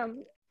 sorry.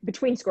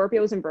 Between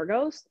Scorpios and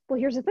Virgos, well,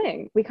 here's the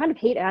thing: we kind of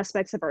hate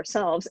aspects of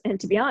ourselves, and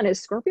to be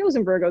honest, Scorpios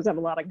and Virgos have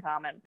a lot in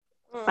common.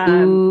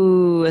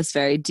 Ooh, it's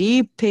very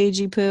deep,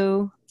 Paigey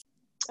Poo.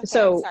 Okay,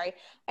 so sorry,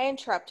 I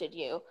interrupted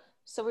you.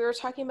 So we were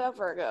talking about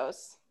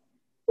Virgos.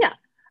 Yeah.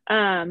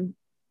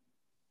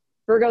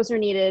 Virgos are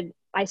needed.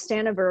 I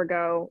stand a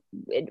Virgo.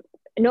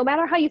 No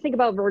matter how you think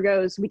about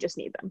Virgos, we just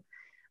need them.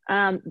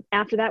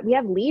 After that, we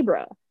have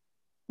Libra.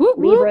 Whoop,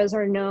 whoop. Libras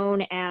are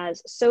known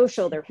as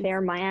social. They're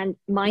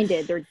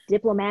fair-minded. They're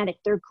diplomatic.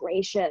 They're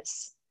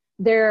gracious.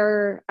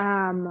 They're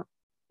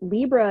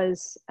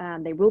Libras.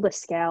 They rule the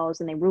scales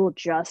and they rule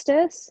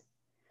justice.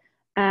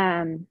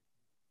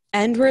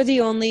 And we're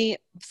the only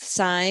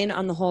sign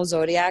on the whole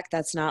zodiac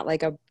that's not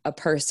like a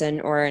person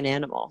or an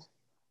animal.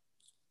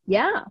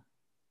 Yeah.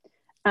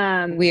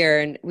 We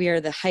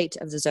are the height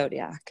of the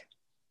zodiac.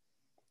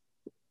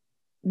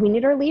 We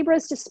need our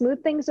Libras to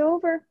smooth things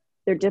over.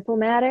 They're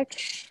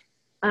diplomatic.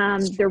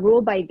 They're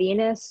ruled by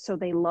Venus, so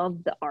they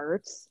love the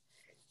arts.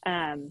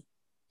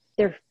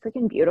 They're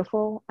freaking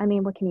beautiful. I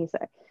mean, what can you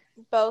say?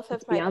 Both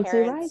of my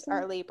parents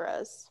are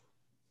Libras.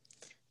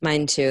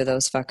 Mine too,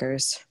 those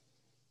fuckers.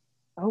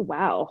 Oh,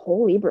 wow.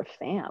 Whole Libra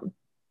fam.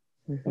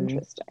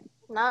 Interesting.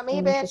 Not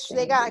me, bitch.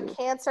 They got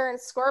Cancer and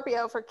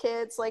Scorpio for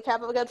kids. Like,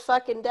 have a good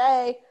fucking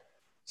day.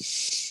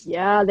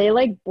 Yeah, they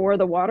like bore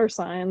the water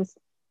signs.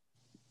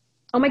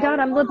 Oh my God,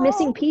 I'm the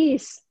missing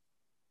piece.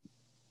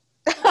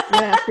 I'm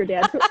gonna ask your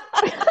dad.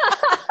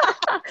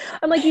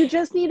 I'm like, you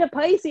just need a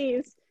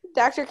Pisces.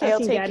 Dr. K will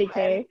take Daddy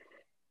K.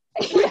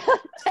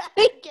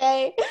 Daddy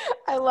K.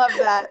 I love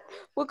that.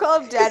 We'll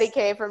call him Daddy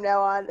K from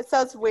now on. It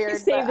sounds weird.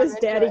 Save this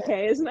Daddy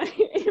K as my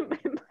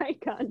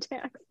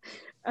contact.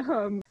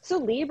 So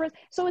Libras.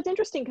 So it's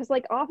interesting because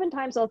like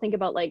oftentimes I'll think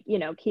about like, you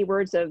know,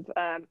 keywords of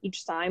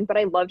each sign, but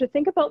I love to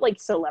think about like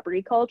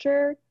celebrity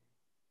culture.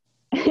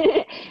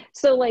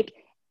 So like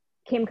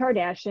Kim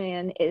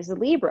Kardashian is a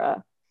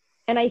Libra.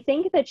 And I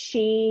think that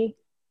she,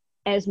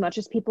 as much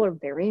as people are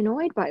very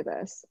annoyed by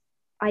this,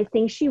 I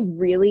think she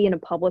really in a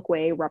public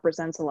way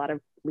represents a lot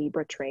of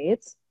Libra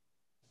traits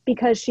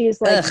because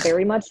she's like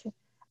very much,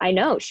 I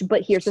know,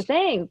 but here's the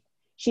thing.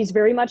 She's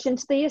very much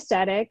into the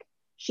aesthetic.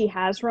 She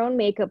has her own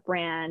makeup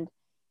brand,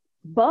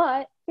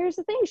 but here's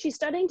the thing. She's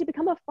studying to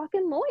become a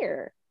fucking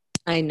lawyer.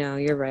 I know,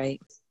 you're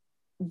right.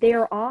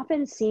 They're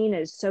often seen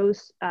as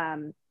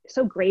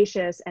so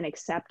gracious and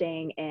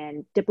accepting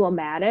and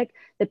diplomatic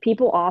that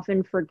people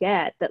often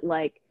forget that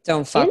like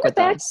don't fuck with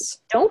us.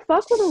 Don't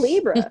fuck with a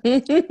Libra.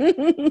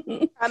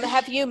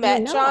 Have you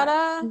met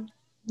Jonna?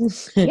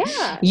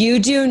 Yeah. You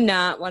do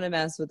not want to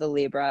mess with a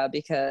Libra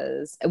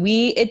because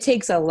it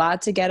takes a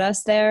lot to get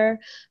us there,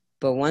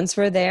 but once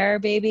we're there,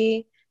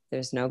 baby,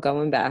 there's no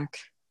going back.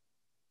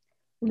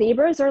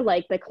 Libras are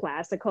like the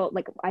classical,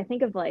 like I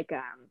think of like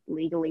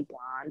Legally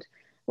Blonde.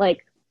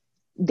 Like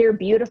they're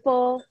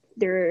beautiful,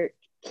 they're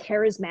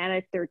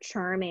charismatic, they're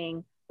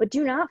charming, but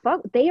do not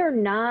fuck. They are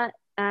not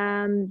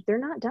they're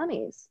not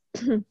dummies.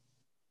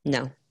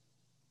 No.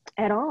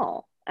 At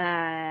all.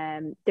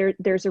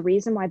 There's a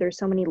reason why there's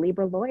so many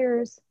Libra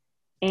lawyers.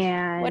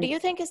 And what do you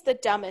think is the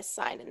dumbest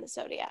sign in the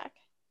zodiac?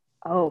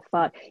 oh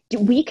fuck,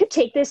 we could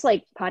take this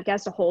like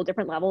podcast a whole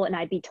different level, and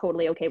I'd be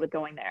totally okay with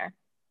going there.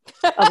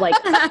 Of like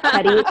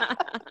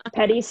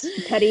petty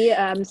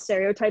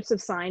stereotypes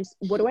of signs.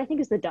 What do I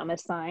think is the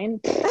dumbest sign?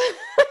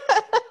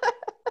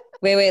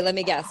 Wait, let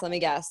me guess.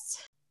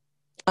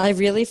 I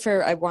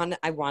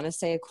want to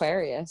say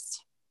Aquarius.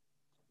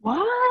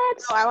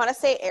 What? Oh, I want to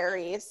say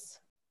Aries.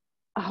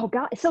 Oh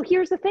god. So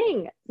here's the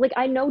thing. Like,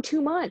 I know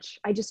too much.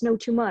 I just know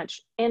too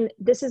much. And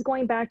this is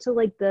going back to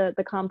like the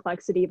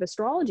complexity of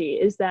astrology,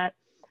 is that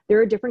there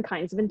are different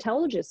kinds of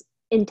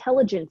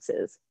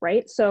intelligences,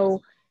 right?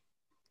 So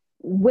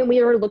when we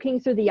are looking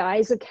through the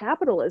eyes of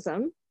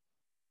capitalism,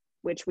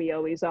 which we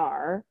always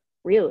are,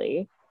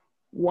 really,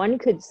 one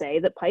could say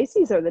that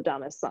Pisces are the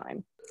dumbest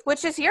sign.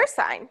 Which is your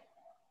sign?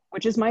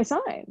 Which is my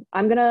sign.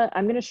 I'm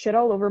gonna shit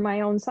all over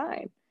my own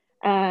sign.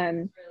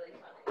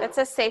 That's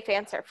a safe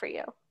answer for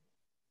you.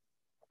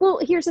 Well,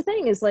 here's the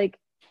thing: is like,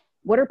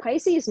 what are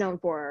Pisces known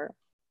for?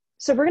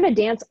 So we're gonna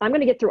dance. I'm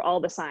gonna get through all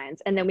the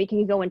signs, and then we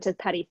can go into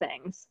petty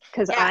things,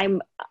 because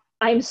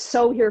I'm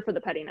so here for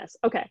the pettiness.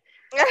 Okay.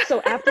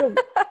 So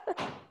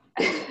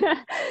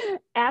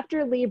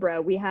after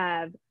Libra, we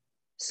have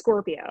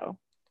Scorpio.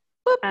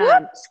 Whoop,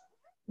 whoop.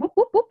 Whoop,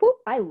 whoop, whoop, whoop.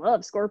 I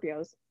love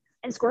Scorpios.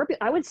 And Scorpio,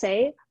 I would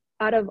say,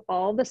 out of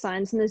all the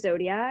signs in the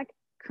zodiac,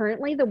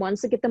 currently the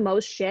ones that get the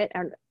most shit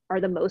and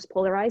are the most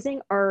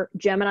polarizing are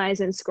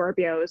Geminis and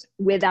Scorpios,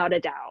 without a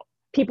doubt.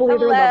 People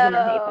either love them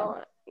or hate them.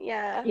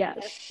 Yeah.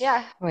 Yes.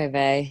 Yeah. Oy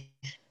vey.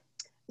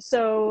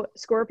 So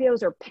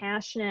Scorpios are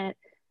passionate.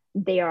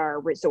 They are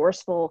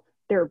resourceful.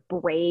 They're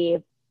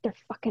brave. They're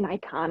fucking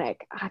iconic.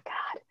 Oh,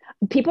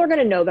 God. People are going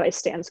to know that I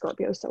stand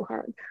Scorpio so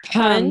hard.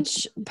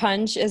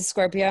 Punch is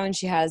Scorpio, and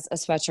she has a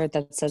sweatshirt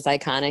that says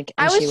iconic.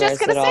 And I was just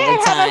going to say,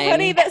 I have a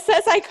hoodie that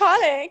says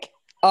iconic.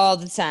 All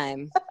the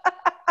time.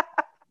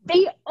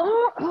 They are.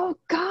 Oh,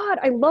 God.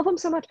 I love them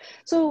so much.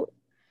 So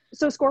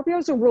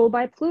Scorpios are ruled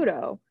by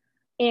Pluto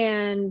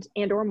and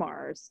or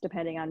Mars,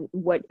 depending on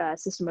what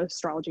system of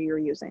astrology you're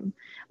using.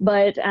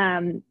 But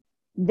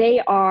they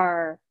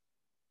are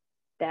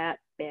that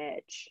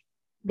bitch.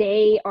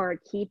 They are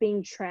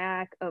keeping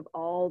track of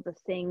all the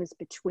things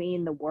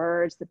between the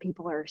words that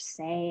people are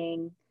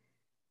saying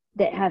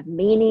that have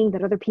meaning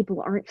that other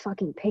people aren't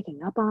fucking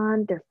picking up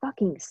on. They're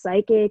fucking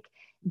psychic.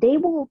 They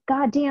will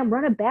goddamn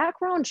run a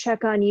background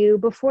check on you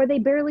before they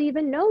barely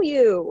even know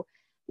you.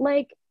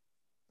 Like,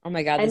 oh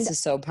my God, this is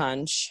so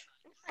Punch.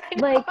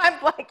 Like,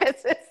 I'm like,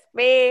 this is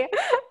me.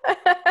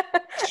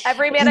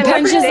 Every man I've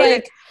ever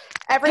dated.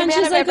 Every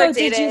man I've ever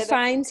dated. Did you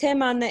find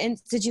him on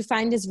did you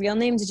find his real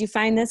name? Did you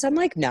find this? I'm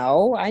like,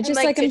 no. I just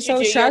I'm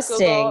so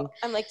trusting.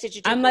 I'm like, did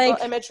you do Google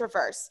image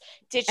reverse?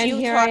 Did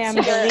you talk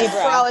to your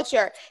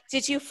astrologer?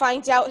 Did you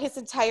find out his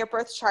entire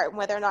birth chart and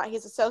whether or not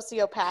he's a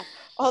sociopath?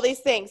 All these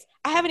things.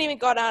 I haven't even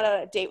gone out on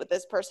a date with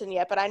this person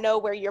yet, but I know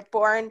where you're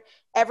born,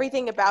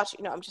 everything about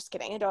you. No, I'm just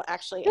kidding. I don't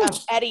actually.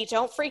 Eddie,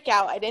 don't freak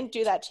out. I didn't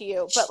do that to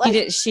you. But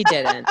like, she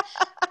didn't.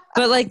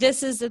 But like,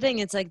 this is the thing.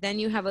 It's like, then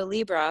you have a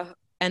Libra.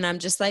 And I'm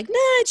just like, nah,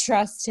 I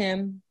trust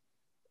him.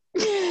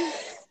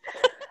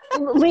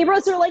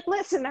 Libras are like,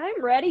 listen, I'm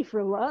ready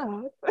for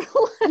love.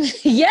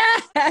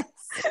 Yes.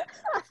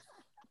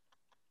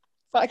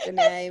 Fucking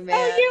A, man.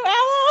 Oh, you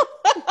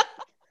Ella.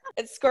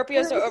 And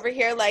Scorpios are over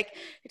here like,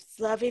 is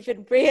love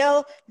even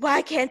real?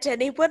 Why can't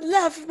anyone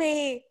love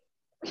me?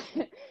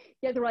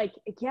 Yeah, they're like,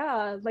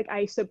 yeah, like,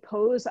 I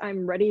suppose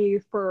I'm ready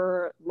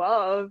for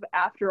love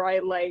after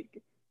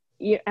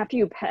after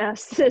you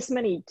pass this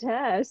many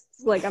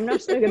tests. Like, I'm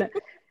not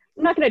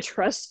gonna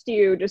trust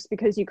you just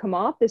because you come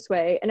off this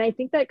way. And I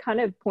think that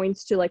kind of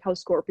points to like how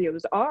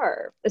Scorpios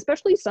are,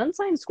 especially sun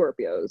sign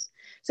Scorpios.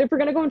 So if we're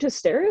gonna go into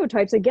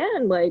stereotypes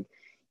again, like,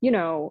 you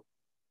know,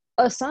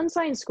 a sun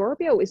sign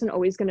Scorpio isn't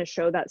always going to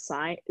show that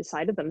side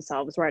of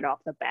themselves right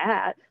off the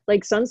bat.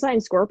 Like, sun sign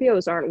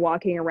Scorpios aren't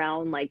walking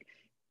around like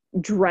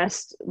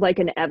dressed like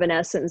an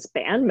Evanescence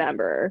band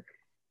member.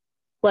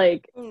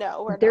 Like,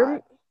 no,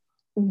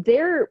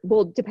 they're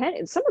well,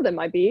 depend. Some of them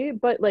might be,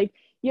 but like,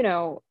 you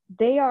know,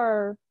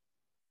 they're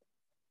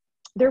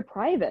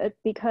private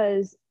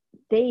because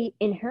they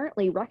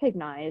inherently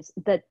recognize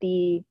that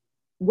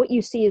what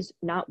you see is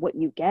not what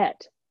you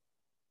get.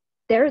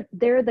 They're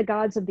the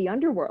gods of the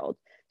underworld.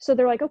 So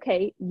they're like,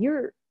 okay,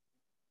 you're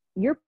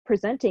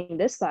presenting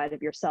this side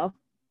of yourself.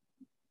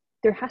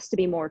 There has to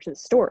be more to the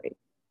story.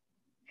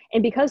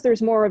 And because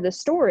there's more of the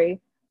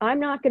story, I'm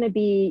not going to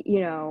be,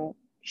 you know,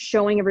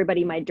 showing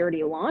everybody my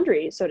dirty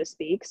laundry, so to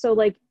speak. So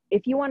like,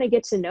 if you want to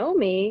get to know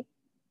me,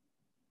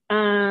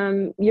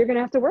 you're going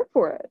to have to work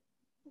for it.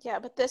 Yeah,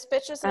 but this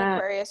bitch is an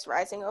Aquarius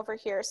rising over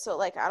here. So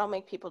like, I don't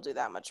make people do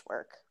that much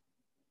work.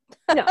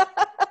 No.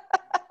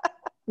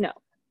 No.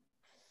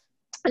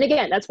 And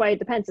again, that's why it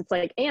depends. It's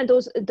like, and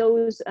those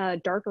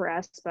darker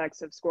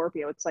aspects of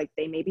Scorpio, it's like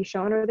they may be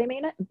shown or they may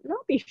not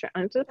be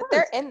shown. But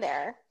they're in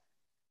there.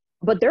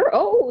 But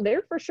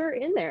they're for sure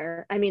in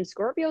there. I mean,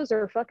 Scorpios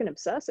are fucking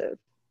obsessive.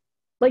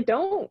 Like,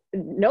 no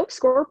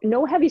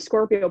heavy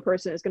Scorpio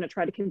person is going to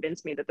try to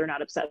convince me that they're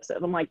not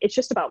obsessive. I'm like, it's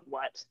just about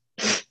what?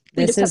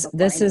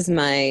 This is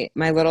my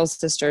little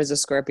sister is a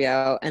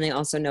Scorpio, and I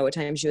also know what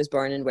time she was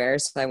born and where,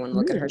 so I want to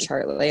look at her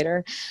chart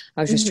later.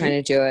 I was just trying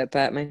to do it,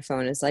 but my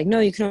phone is like,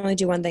 no, you can only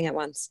do one thing at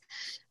once.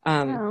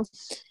 Wow.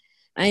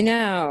 I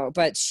know,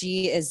 but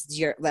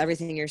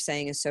everything you're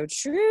saying is so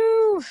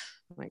true.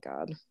 Oh my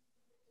God.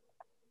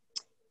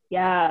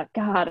 Yeah,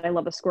 God, I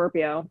love a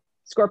Scorpio.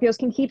 Scorpios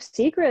can keep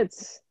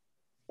secrets.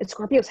 And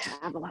Scorpios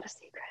have a lot of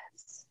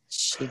secrets.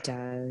 She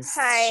does.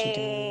 Hi.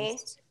 She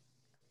does.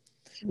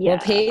 Yeah. Well,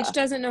 Paige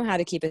doesn't know how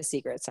to keep a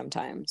secret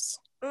sometimes.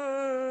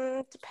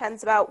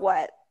 Depends about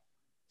what.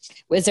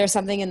 Is there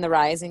something in the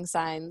rising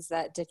signs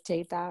that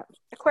dictate that?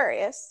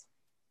 Aquarius.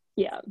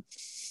 Yeah.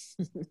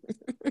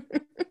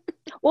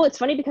 Well, it's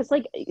funny because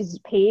like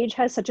Paige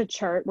has such a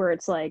chart where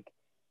it's like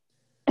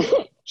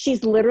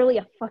she's literally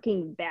a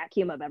fucking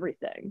vacuum of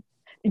everything.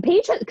 And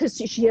Paige, because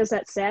she has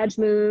that Sag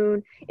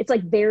moon, it's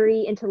like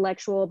very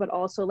intellectual, but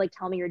also like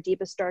tell me your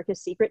deepest,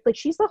 darkest secret. Like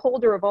she's the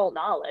holder of all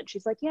knowledge.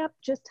 She's like, yep,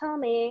 just tell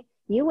me.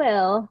 You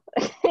will.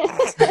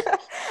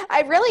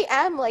 I really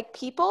am. Like,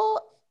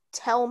 people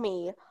tell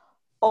me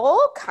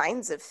all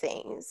kinds of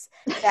things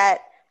that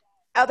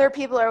other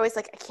people are always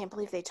like, I can't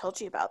believe they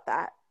told you about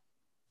that.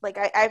 Like,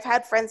 I've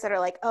had friends that are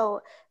like,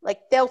 oh,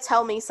 like they'll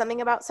tell me something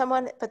about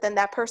someone, but then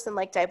that person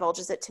like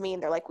divulges it to me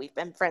and they're like, we've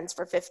been friends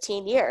for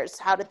 15 years.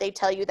 How did they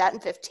tell you that in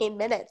 15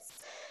 minutes?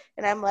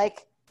 And I'm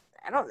like,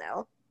 I don't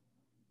know.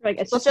 Like,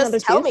 it's People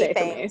just tell me Tuesday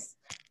things.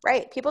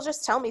 Right. People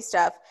just tell me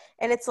stuff.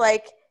 And it's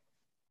like,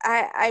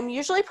 I'm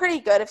usually pretty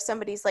good if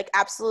somebody's like,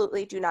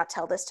 absolutely do not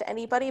tell this to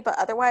anybody. But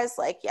otherwise,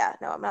 like, yeah,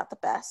 no, I'm not the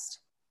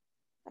best.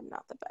 I'm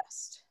not the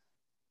best.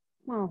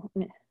 Well,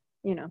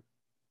 you know.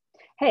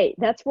 Hey,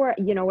 that's where,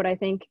 you know what I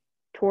think?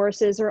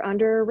 Tauruses are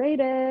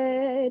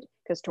underrated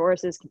because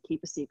Tauruses can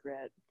keep a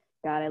secret.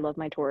 God, I love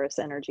my Taurus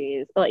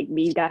energies. Like,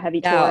 we got heavy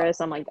Taurus.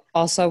 I'm like,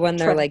 also when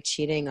they're like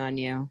cheating on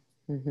you.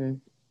 Mm-hmm.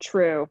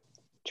 True.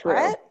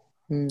 What?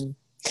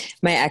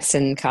 My ex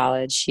in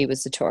college, he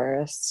was a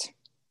Taurus.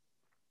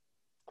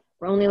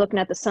 We're only looking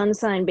at the sun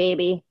sign,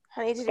 baby.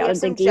 Honey, did you have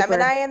some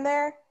Gemini in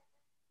there?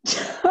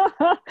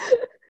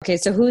 Okay,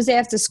 so who's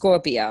after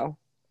Scorpio?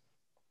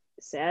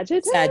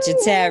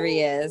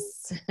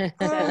 Sagittarius.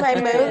 My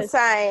moon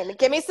sign.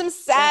 Give me some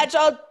Sag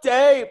all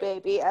day,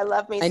 baby. I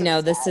love me some I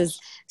know, Sag.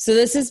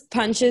 this is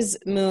Punch's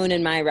moon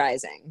and my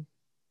rising.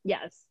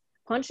 Yes.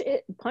 Punch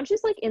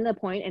is like in the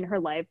point in her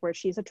life where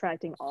she's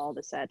attracting all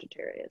the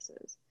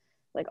Sagittariuses.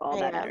 Like all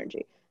that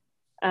energy.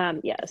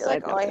 Yes. I feel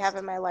like all I have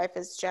in my life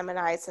is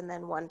Geminis and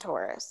then one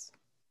Taurus.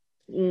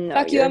 No,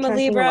 fuck you, I'm a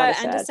Libra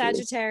and a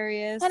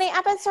Sagittarius. Honey,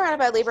 I've been surrounded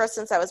by Libras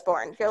since I was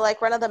born. You're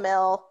like run of the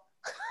mill.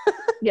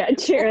 Yeah,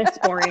 cheers.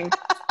 Boring.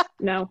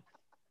 No.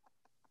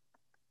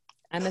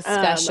 I'm a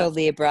special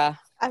Libra.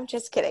 I'm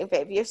just kidding,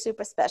 babe. You're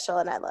super special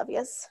and I love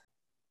yous.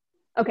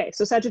 Okay,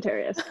 so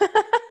Sagittarius.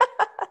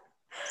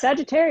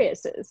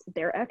 Sagittariuses,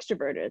 they're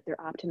extroverted,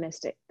 they're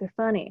optimistic, they're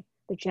funny,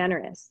 they're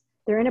generous,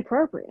 they're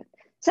inappropriate.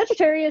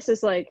 Sagittarius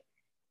is like,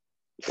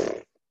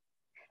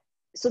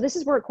 so this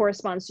is where it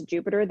corresponds to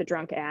Jupiter, the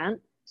drunk ant.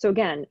 So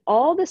again,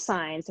 all the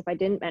signs, if I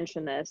didn't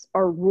mention this,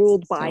 are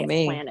ruled by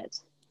a planet.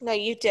 No,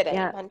 you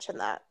didn't mention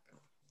that.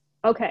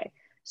 Okay,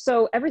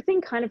 so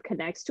everything kind of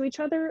connects to each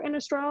other in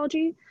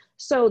astrology.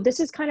 So this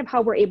is kind of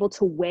how we're able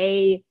to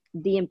weigh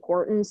the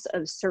importance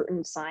of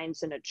certain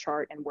signs in a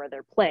chart and where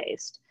they're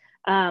placed.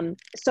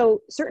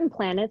 So certain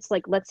planets,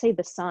 like let's say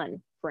the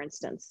sun, for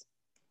instance,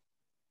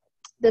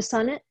 the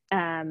sun,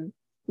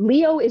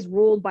 Leo is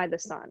ruled by the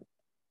sun.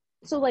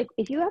 So like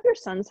if you have your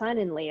sun sign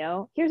in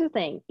Leo, here's the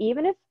thing,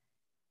 even if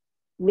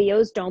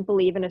Leos don't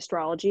believe in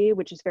astrology,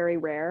 which is very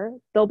rare,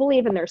 they'll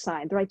believe in their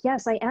sign. They're like,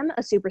 yes, I am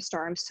a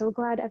superstar. I'm so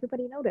glad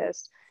everybody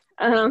noticed.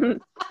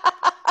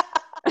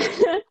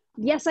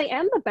 Yes, I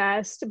am the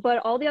best, but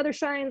all the other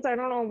shines, I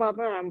don't know about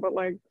them, but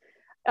like,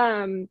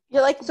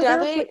 you're like,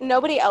 so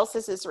nobody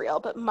else's is real,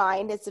 but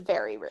mine is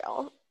very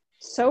real.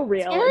 So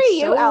real.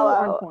 So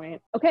on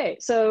point. Okay,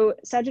 so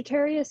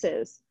Sagittarius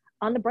is,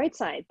 on the bright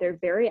side, they're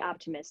very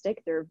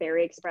optimistic, they're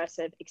very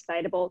expressive,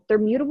 excitable, they're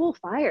mutable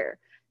fire.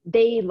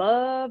 They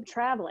love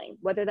traveling,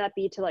 whether that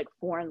be to like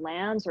foreign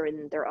lands or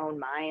in their own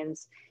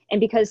minds. And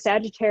because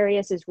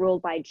Sagittarius is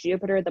ruled by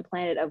Jupiter, the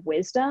planet of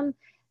wisdom,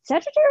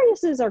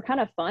 Sagittariuses are kind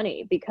of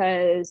funny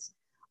because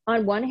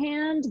on one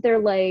hand, they're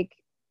like,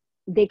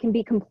 they can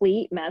be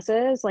complete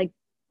messes, like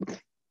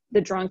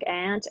the drunk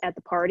ant at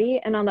the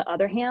party. And on the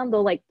other hand,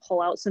 they'll like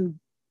pull out some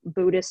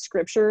Buddhist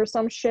scripture or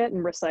some shit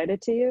and recite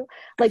it to you.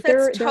 Like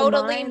that's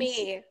totally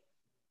me.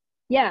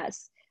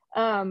 Yes.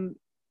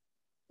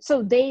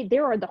 So they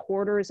are the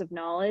hoarders of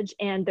knowledge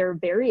and they're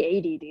very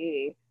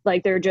ADD.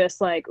 Like they're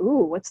just like,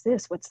 ooh, what's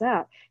this? What's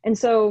that? And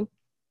so,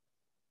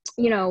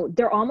 you know,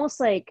 they're almost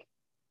like,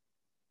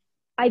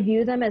 I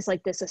view them as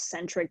like this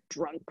eccentric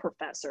drunk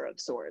professor of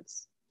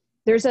sorts.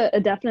 There's a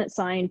definite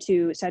sign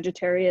to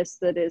Sagittarius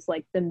that is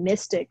like the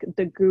mystic,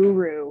 the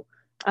guru.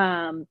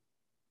 And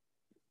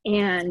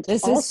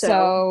this also, is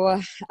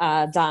so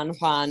Don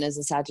Juan is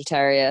a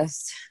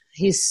Sagittarius.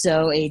 He's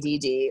so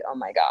ADD. Oh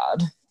my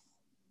God.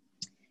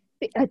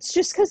 It's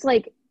just because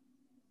like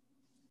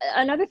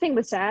another thing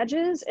with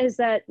Sages is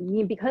that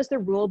because they're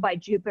ruled by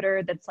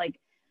Jupiter, that's like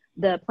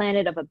the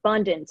planet of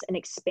abundance and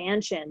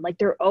expansion, like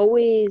they're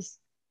always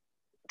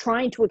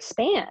trying to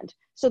expand.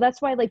 So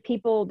that's why like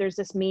people, there's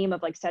this meme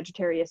of like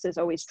Sagittarius is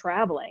always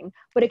traveling,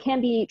 but it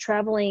can be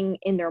traveling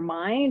in their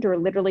mind or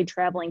literally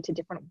traveling to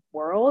different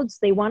worlds.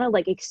 They want to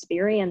like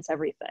experience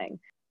everything.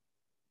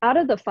 Out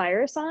of the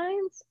fire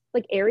signs,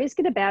 like Aries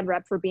get a bad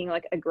rep for being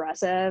like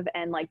aggressive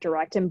and like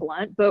direct and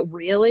blunt, but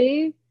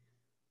really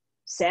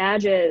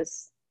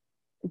Sages,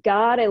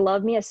 God, I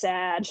love me a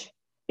Sag,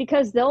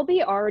 because they'll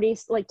be already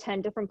like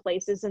 10 different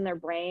places in their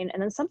brain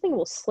and then something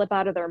will slip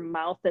out of their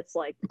mouth that's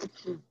like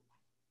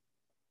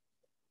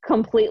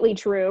completely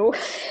true.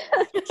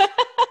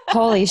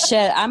 Holy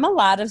shit. I'm a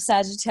lot of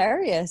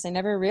Sagittarius. I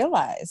never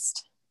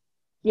realized.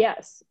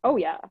 Yes. Oh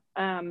yeah.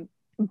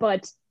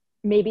 But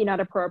maybe not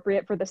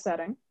appropriate for the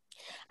setting.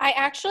 I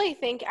actually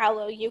think,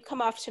 Aloe, you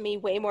come off to me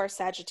way more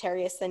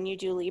Sagittarius than you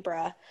do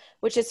Libra,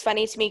 which is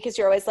funny to me because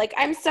you're always like,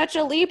 I'm such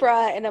a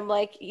Libra. And I'm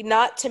like,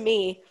 not to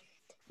me.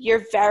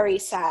 You're very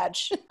Sag.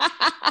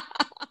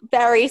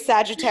 Very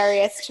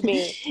Sagittarius to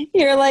me.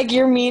 You're like,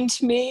 you're mean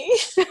to me.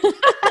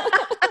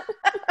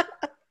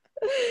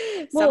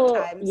 Sometimes.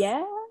 Well,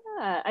 yeah.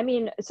 I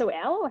mean, so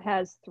Aloe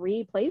has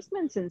 3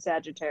 placements in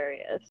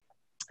Sagittarius.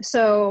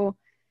 So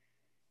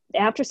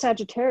after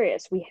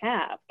Sagittarius, we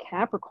have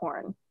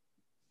Capricorn,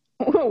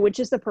 which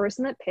is the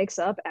person that picks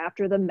up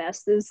after the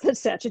messes that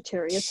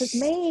Sagittarius has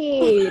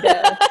made.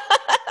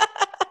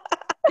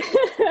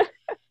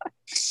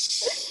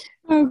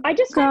 I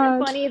just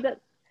find it funny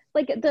that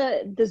like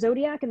the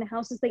zodiac and the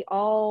houses, they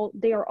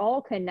are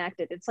all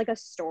connected. It's like a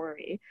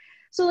story.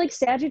 So like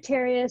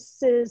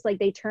Sagittarius is like,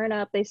 they turn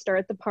up, they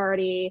start the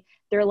party,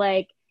 they're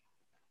like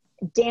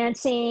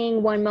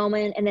dancing one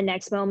moment and the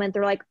next moment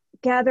they're like,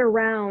 gather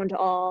round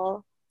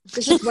all.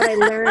 This is what I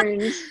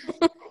learned.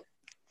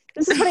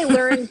 This is what I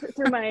learned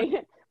through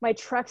my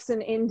treks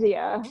in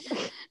India.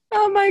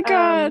 Oh my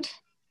God.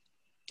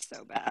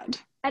 So bad.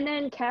 And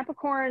then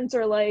Capricorns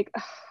are like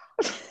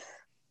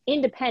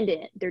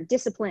independent, they're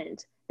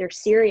disciplined, they're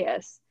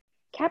serious.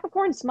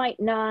 Capricorns might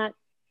not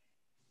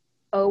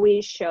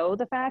always show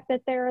the fact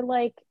that they're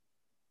like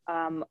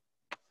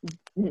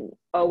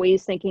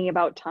always thinking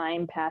about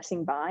time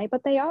passing by,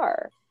 but they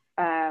are.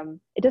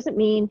 It doesn't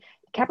mean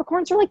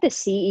Capricorns are like the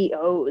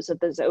CEOs of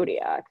the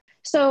zodiac.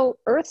 So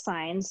earth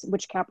signs,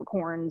 which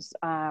Capricorns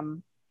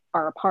are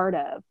a part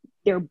of,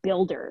 they're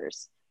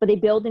builders, but they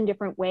build in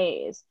different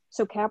ways.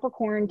 So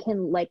Capricorn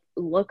can like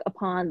look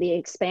upon the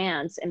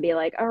expanse and be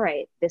like, all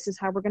right, this is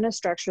how we're going to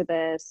structure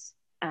this.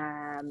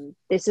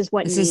 This is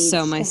what this is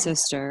so my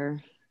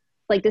sister.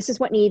 Like, this is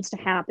what needs to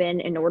happen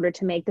in order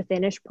to make the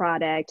finished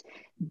product.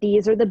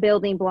 These are the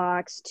building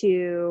blocks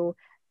to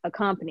a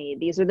company.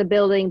 These are the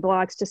building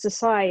blocks to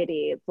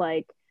society.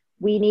 Like,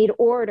 we need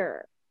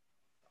order,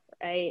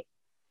 right?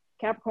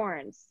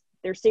 Capricorns,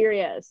 they're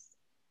serious.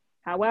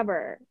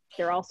 However,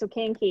 they're also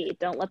kinky.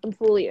 Don't let them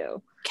fool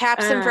you.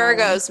 Caps and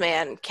Virgos,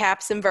 man.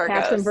 Caps and Virgos.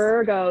 Caps and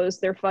Virgos,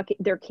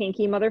 they're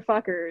kinky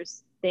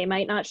motherfuckers. They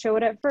might not show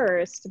it at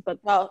first, but...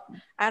 Well,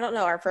 I don't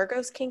know. Are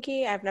Virgos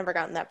kinky? I've never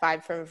gotten that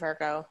vibe from a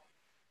Virgo.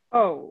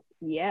 Oh,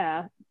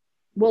 yeah.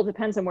 Well, it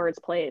depends on where it's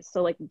placed.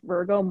 So, like,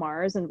 Virgo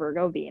Mars and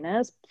Virgo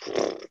Venus,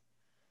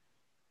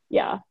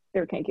 yeah,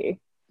 they're kinky.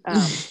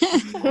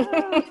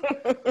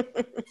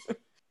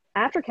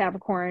 After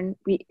Capricorn,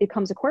 it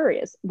comes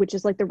Aquarius, which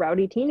is like the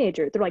rowdy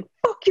teenager. They're like,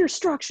 fuck your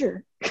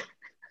structure.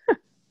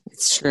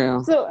 It's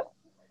true. So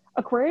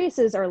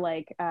Aquariuses are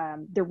like,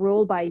 they're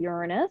ruled by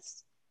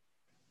Uranus,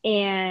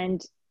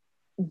 and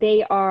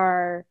they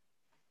are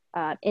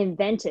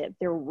inventive.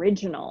 They're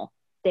original.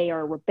 They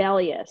are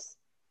rebellious.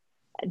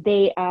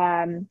 They're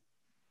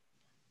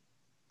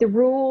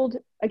ruled,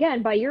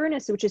 again, by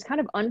Uranus, which is kind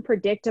of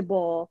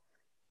unpredictable.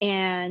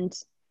 And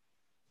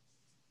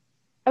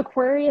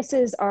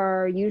Aquariuses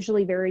are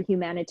usually very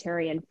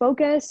humanitarian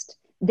focused.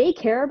 They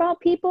care about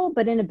people,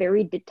 but in a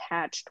very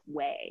detached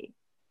way,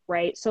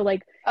 right? So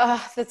like,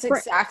 that's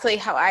exactly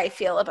how I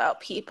feel about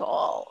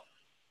people.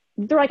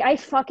 They're like, I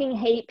fucking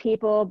hate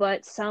people,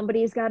 but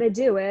somebody's got to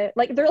do it.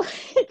 Like, they're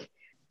like,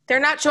 they're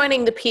not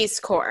joining the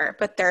Peace Corps,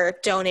 but they're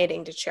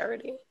donating to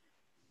charity.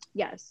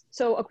 Yes.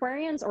 So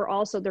Aquarians are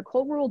also, they're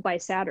co-ruled by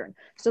Saturn.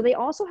 So they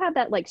also have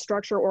that like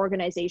structure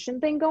organization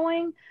thing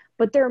going,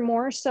 but they're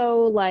more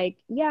so like,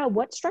 yeah,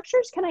 what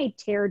structures can I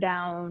tear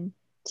down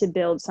to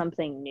build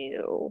something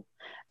new?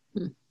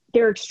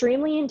 They're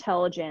extremely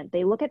intelligent.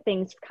 They look at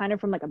things kind of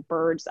from like a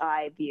bird's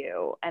eye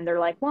view. And they're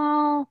like,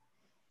 well,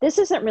 this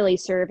isn't really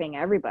serving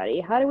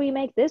everybody. How do we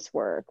make this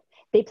work?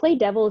 They play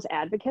devil's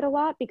advocate a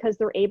lot because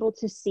they're able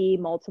to see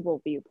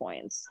multiple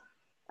viewpoints.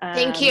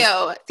 Thank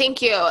you.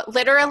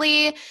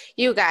 Literally,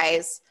 you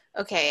guys,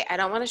 okay, I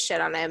don't want to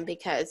shit on him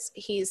because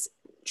he's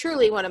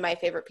truly one of my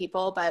favorite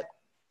people, but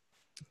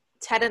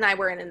Ted and I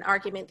were in an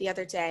argument the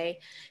other day,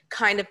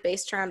 kind of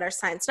based around our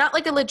signs. Not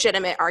like a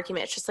legitimate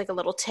argument, it's just like a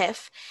little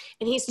tiff.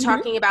 And he's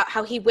talking about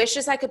how he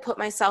wishes I could put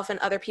myself in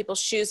other people's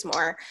shoes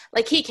more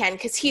like he can,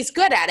 because he's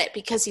good at it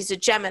because he's a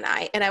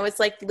Gemini. And I was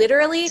like,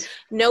 literally,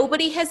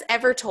 nobody has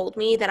ever told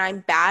me that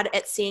I'm bad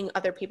at seeing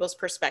other people's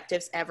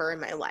perspectives ever in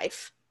my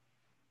life.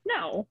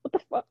 No. What the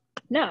fuck?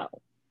 No.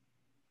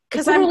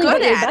 Because I'm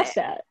good at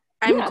it.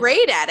 I'm Yes.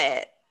 great at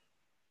it.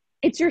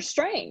 It's your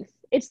strength.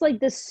 It's like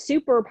the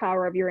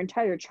superpower of your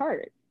entire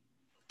chart.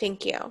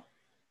 Thank you.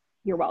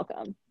 You're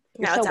welcome.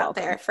 Now it's out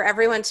there for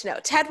everyone to know.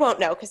 Ted won't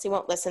know because he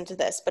won't listen to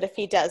this, but if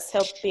he does,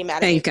 he'll be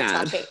mad at me for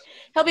talking.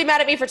 He'll be mad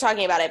at me for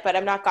talking about it, but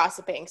I'm not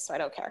gossiping, so I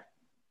don't care.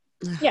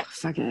 Yeah.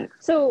 Fuck it.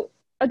 So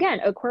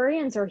again,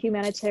 Aquarians are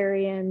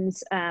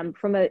humanitarians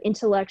from an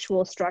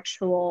intellectual,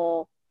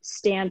 structural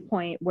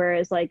standpoint,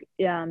 whereas like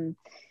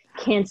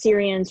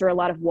Cancerians or a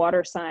lot of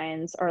water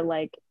signs are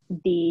like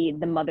the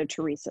Mother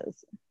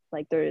Teresas.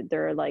 Like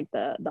they're like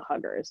the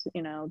huggers,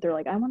 you know. They're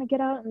like, I want to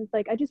get out and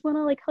like I just want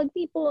to like hug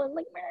people and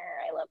like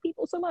I love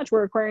people so much.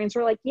 Where Aquarians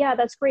are like, yeah,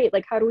 that's great.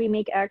 Like, how do we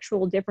make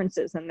actual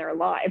differences in their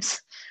lives?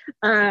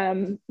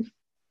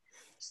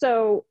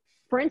 So,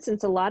 for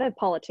instance, a lot of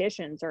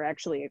politicians are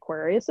actually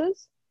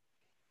Aquariuses,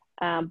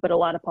 but a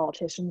lot of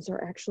politicians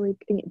are actually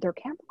they're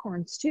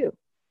Capricorns too.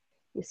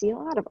 You see a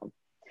lot of them.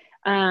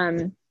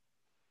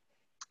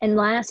 And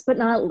last but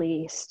not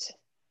least,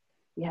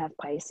 you have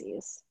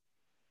Pisces.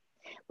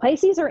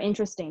 Pisces are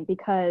interesting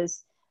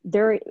because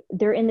they're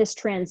in this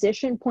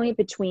transition point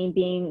between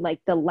being like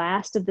the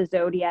last of the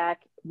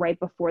zodiac right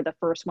before the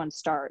first one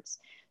starts.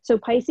 So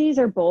Pisces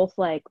are both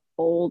like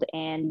old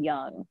and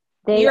young.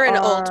 You're an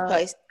old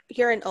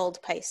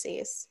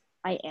Pisces.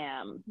 I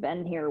am.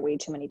 Been here way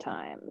too many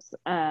times.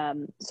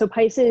 So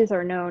Pisces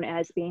are known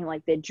as being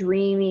like the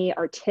dreamy,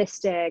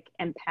 artistic,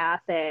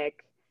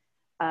 empathic.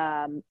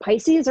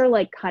 Pisces are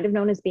like kind of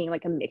known as being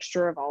like a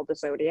mixture of all the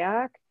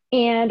zodiac.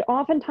 And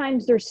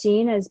oftentimes they're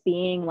seen as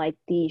being like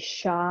the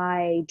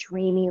shy,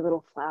 dreamy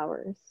little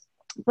flowers.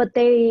 But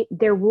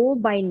they're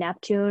ruled by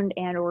Neptune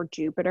and or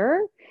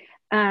Jupiter.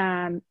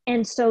 And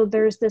so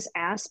there's this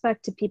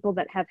aspect to people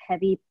that have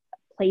heavy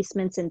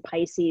placements in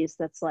Pisces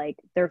that's like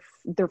they're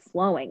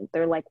flowing.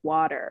 They're like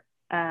water.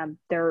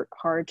 They're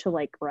hard to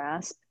like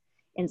grasp.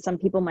 And some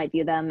people might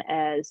view them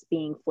as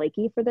being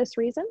flaky for this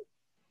reason.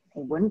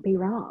 They wouldn't be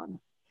wrong.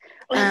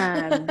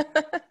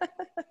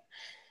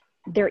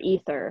 They're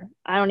ether.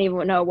 I don't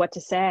even know what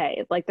to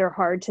say. Like they're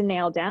hard to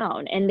nail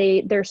down, and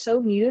they're so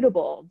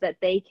mutable that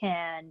they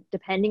can,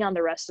 depending on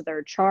the rest of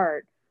their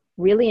chart,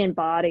 really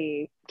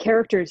embody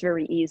characters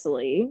very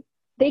easily.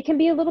 They can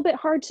be a little bit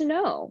hard to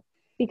know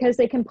because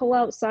they can pull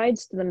out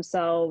sides to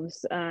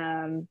themselves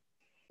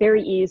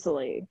very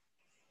easily.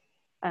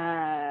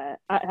 I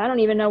don't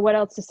even know what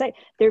else to say.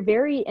 They're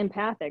very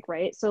empathic,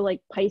 right? So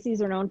like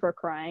Pisces are known for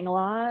crying a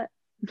lot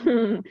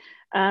because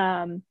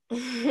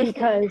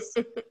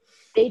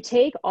they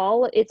take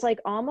it's like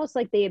almost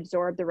like they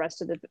absorb the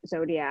rest of the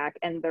zodiac,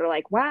 and they're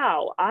like,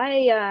 wow,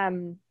 I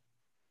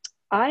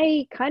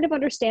kind of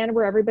understand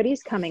where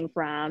everybody's coming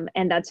from,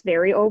 and that's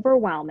very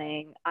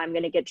overwhelming. I'm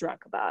going to get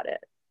drunk about it.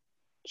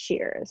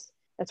 Cheers.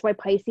 That's why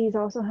Pisces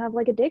also have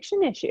like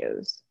addiction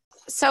issues.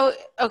 So,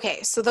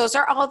 okay. So those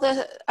are all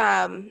the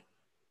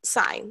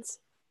signs.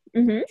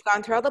 We've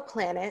gone through all the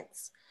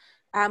planets.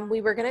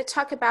 We were going to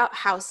talk about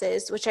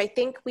houses, which I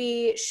think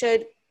we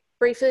should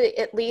briefly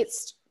at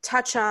least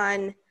touch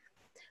on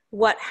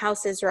what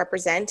houses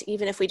represent,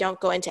 even if we don't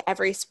go into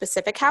every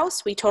specific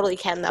house. We totally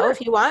can, though, sure,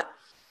 if you want.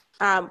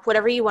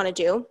 Whatever you want to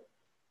do.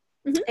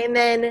 And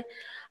then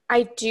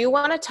I do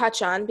want to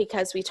touch on,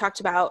 because we talked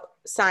about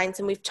signs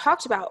and we've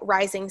talked about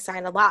rising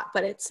sign a lot,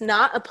 but it's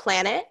not a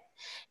planet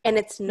and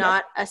it's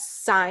not a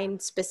sign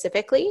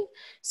specifically.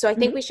 So I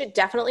think we should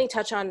definitely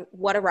touch on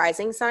what a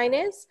rising sign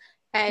is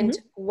and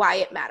why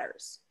it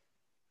matters.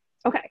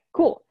 Okay,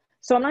 cool.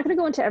 So I'm not going to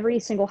go into every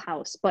single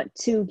house, but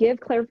to give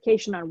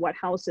clarification on what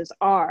houses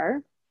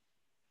are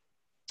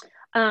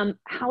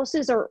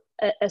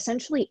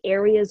essentially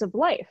areas of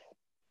life.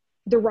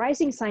 The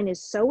rising sign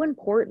is so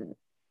important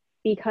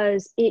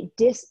because it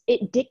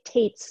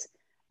dictates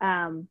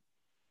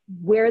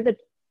where the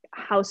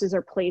houses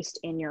are placed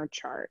in your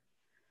chart.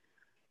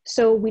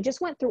 So we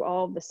just went through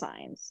all of the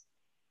signs.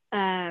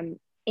 And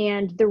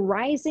the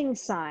rising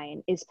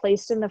sign is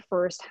placed in the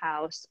first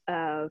house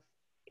of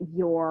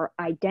your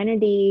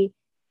identity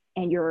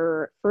and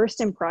your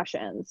first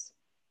impressions.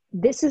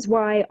 This is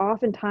why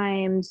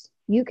oftentimes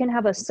you can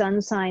have a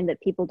sun sign that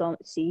people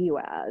don't see you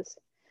as.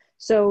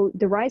 So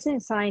the rising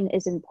sign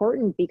is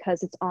important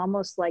because it's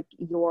almost like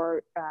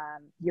your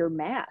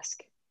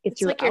mask.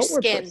 It's your like your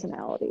outward skin.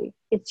 Personality.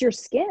 It's your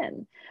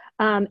skin.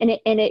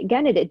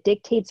 It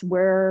dictates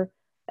where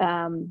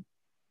the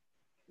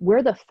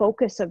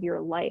focus of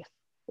your life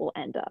will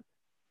end up.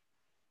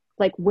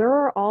 Like what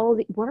are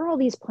all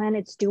these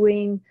planets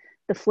doing?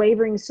 The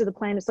flavorings to the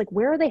planets, like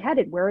where are they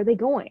headed? Where are they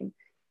going?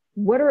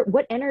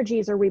 What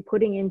energies are we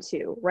putting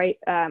into, right?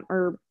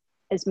 Or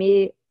as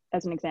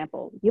an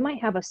example, you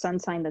might have a sun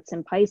sign that's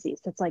in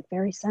Pisces that's like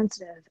very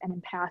sensitive and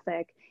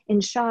empathic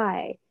and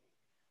shy.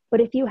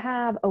 But if you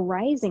have a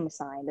rising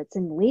sign that's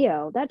in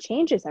Leo, that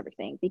changes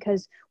everything,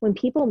 because when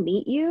people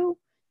meet you,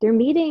 they're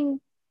meeting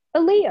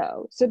a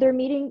Leo. So they're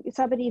meeting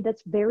somebody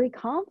that's very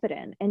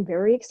confident and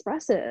very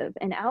expressive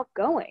and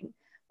outgoing,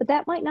 but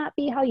that might not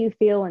be how you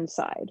feel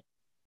inside.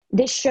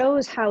 This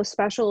shows how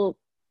special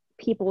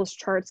people's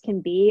charts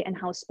can be and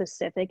how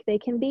specific they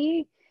can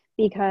be,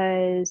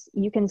 because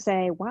you can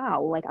say,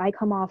 wow, like I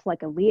come off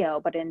like a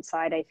Leo, but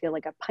inside I feel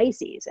like a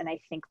Pisces and I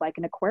think like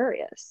an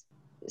Aquarius.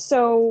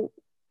 So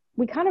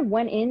we kind of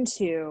went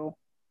into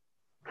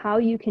how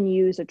you can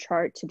use a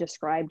chart to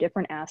describe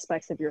different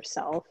aspects of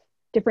yourself,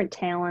 different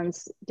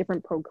talents,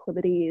 different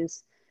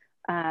proclivities.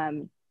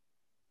 But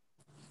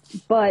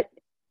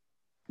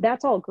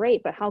that's all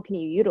great, but how can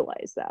you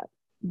utilize that?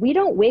 We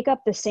don't wake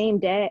up the same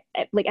day,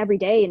 like every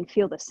day, and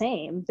feel the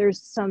same. There's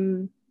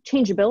some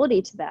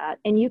changeability to that.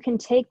 And you can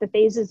take the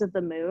phases of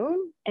the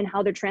moon and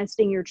how they're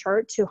transiting your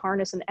chart to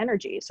harness an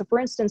energy. So for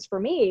instance, for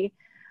me,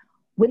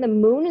 when the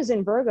moon is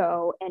in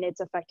Virgo and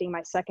it's affecting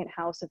my second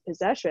house of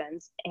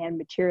possessions and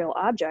material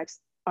objects,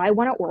 I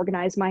want to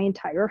organize my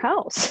entire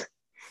house.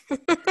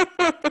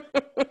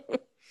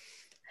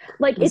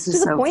 Like it's to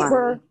the point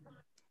where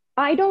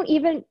I don't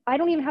even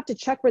have to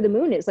check where the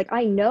moon is. Like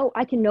I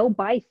can know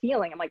by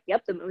feeling. I'm like,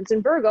 yep, the moon's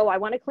in Virgo, I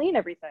want to clean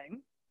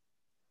everything.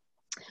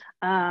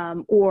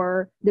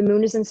 Or the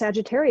moon is in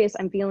Sagittarius,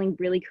 I'm feeling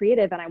really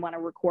creative and I want to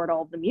record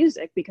all of the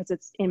music because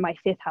it's in my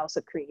fifth house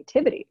of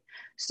creativity.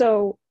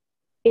 So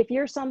if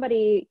you're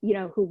somebody, you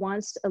know, who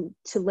wants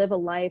to live a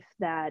life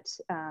that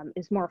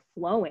is more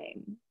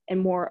flowing and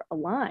more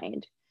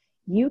aligned,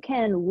 you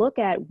can look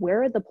at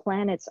where the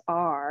planets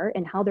are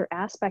and how they're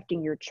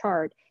aspecting your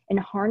chart and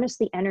harness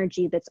the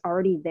energy that's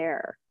already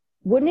there.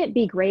 Wouldn't it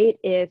be great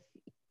if,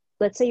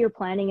 let's say you're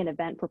planning an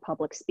event for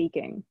public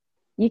speaking,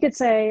 you could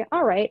say,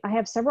 all right, I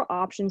have several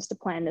options to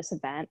plan this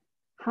event.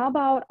 How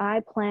about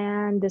I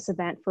plan this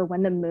event for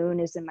when the moon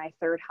is in my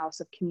third house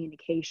of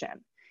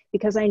communication?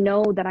 Because I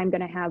know that I'm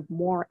going to have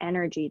more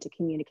energy to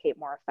communicate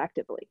more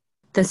effectively.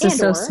 This is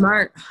so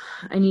smart.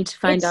 I need to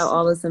find out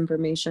all this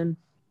information.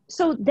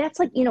 So that's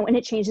like, you know, and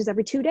it changes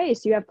every 2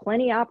 days. So you have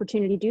plenty of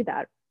opportunity to do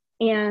that.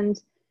 And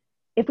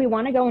if we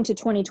want to go into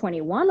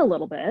 2021 a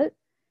little bit.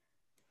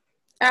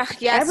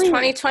 Yes,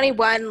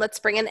 2021. Let's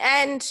bring an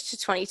end to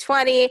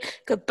 2020.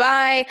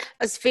 Goodbye.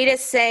 As Vita's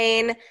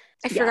saying,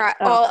 I forgot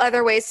all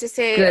other ways to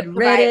say good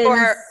goodbye.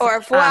 Riddance, or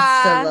revoir.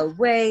 Hasta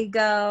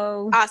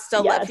luego.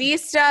 Hasta la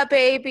vista,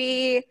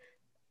 baby.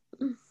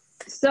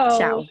 So,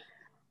 ciao.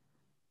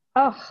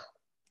 Oh,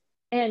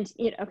 and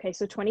you know, okay,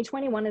 so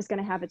 2021 is going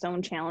to have its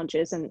own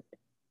challenges,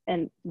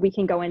 and we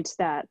can go into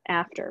that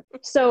after.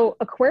 So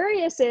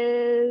Aquarius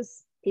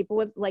is people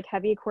with like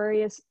heavy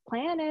Aquarius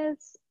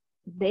planets.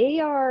 They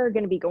are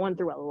going to be going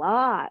through a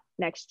lot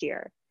next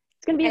year.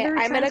 It's going to be very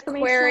I'm an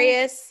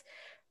Aquarius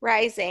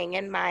rising,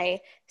 and my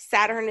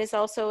Saturn is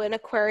also in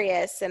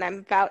Aquarius, and I'm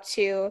about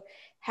to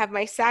have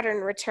my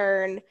Saturn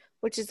return,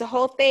 which is the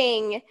whole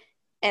thing,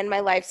 and my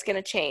life's going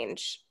to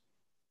change.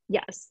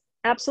 Yes,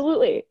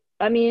 absolutely.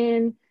 I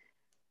mean,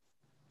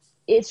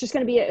 it's just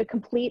going to be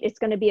it's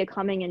going to be a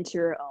coming into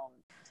your own.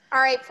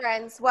 All right,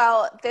 friends.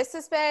 Well, this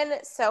has been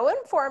so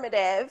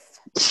informative.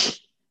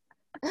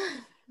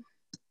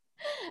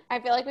 I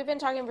feel like we've been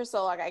talking for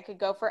so long. I could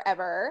go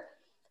forever.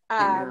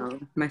 I know.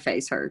 My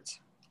face hurts.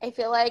 I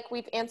feel like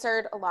we've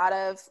answered a lot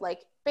of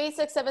like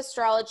basics of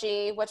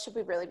astrology. What should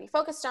we really be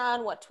focused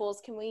on? What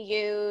tools can we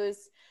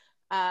use?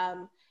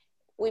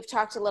 We've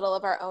talked a little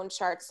of our own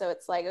charts. So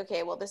it's like,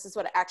 okay, well, this is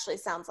what it actually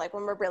sounds like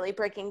when we're really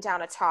breaking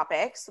down a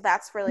topic. So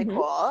that's really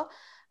cool.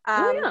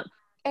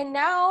 And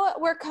now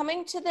we're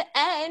coming to the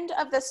end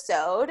of the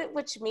sode,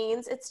 which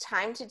means it's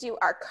time to do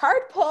our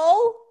card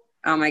pull.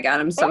 Oh my God,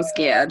 I'm so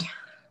scared.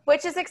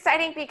 Which is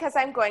exciting because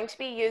I'm going to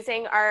be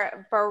using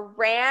our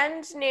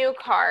brand new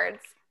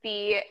cards,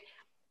 the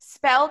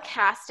Spell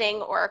Casting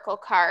Oracle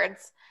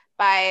cards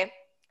by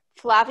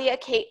Flavia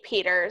Kate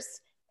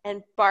Peters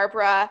and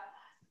Barbara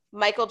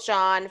Michael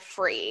John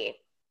Free.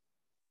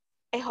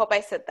 I hope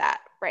I said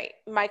that right.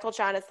 Michael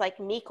John is like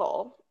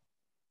Meikle.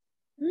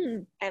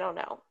 I don't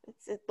know.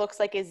 It looks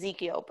like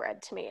Ezekiel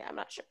bread to me. I'm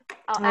not sure.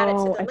 I'll add it to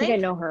the link. I think I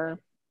know her.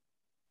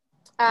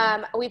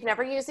 We've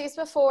never used these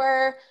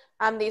before.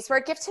 These were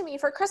a gift to me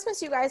for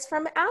Christmas, you guys,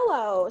 from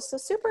Aloe. So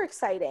super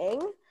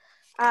exciting.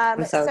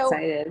 I'm so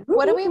excited.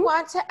 What do we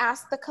want to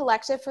ask the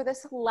collective for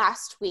this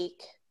last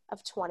week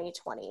of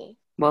 2020?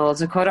 Well,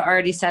 Dakota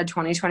already said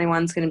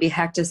 2021 is going to be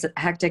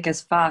hectic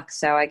as fuck.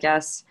 So I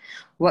guess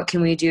what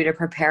can we do to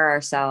prepare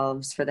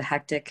ourselves for the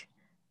hectic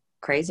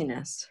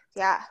craziness?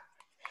 Yeah.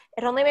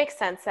 It only makes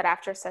sense that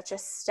after such a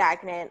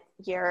stagnant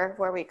year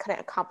where we couldn't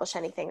accomplish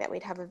anything, that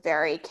we'd have a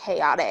very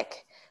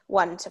chaotic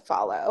one to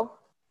follow.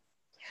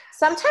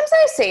 Sometimes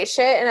I say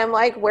shit and I'm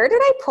like, where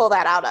did I pull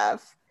that out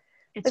of?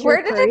 It's like,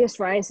 your Aquarius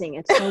rising.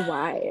 It's so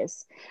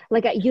wise.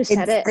 Like you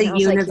said it. The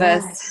universe. Like,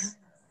 yes.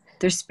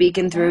 They're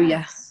speaking through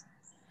you.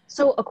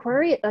 So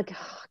Aquarius, like,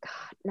 oh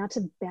God, not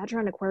to badger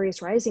on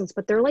Aquarius risings,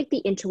 but they're like the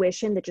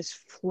intuition that just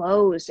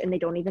flows and they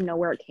don't even know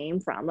where it came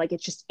from. Like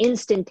it's just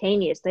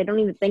instantaneous. They don't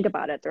even think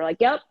about it. They're like,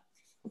 yep.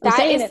 That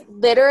is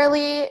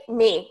literally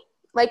me.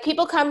 Like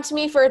people come to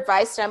me for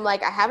advice and I'm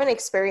like, I haven't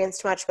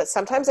experienced much, but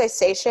sometimes I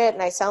say shit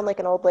and I sound like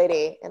an old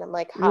lady and I'm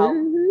like, how?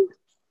 Mm-hmm.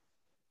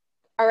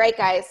 All right,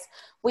 guys,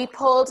 we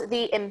pulled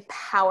the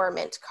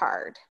empowerment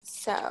card.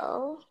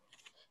 So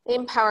the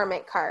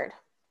empowerment card,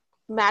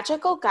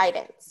 magical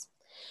guidance.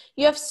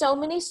 You have so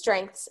many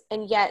strengths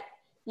and yet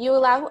you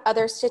allow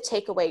others to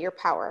take away your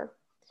power.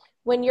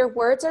 When your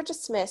words are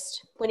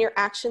dismissed, when your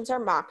actions are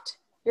mocked,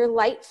 your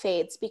light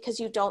fades because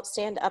you don't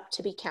stand up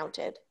to be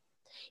counted.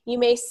 You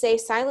may say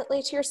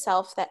silently to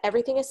yourself that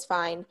everything is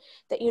fine,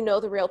 that you know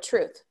the real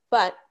truth,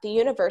 but the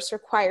universe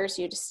requires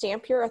you to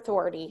stamp your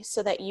authority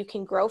so that you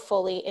can grow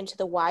fully into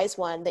the wise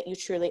one that you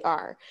truly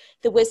are,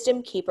 the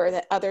wisdom keeper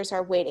that others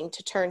are waiting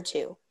to turn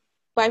to.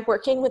 By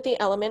working with the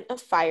element of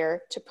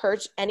fire to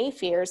purge any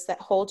fears that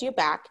hold you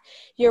back,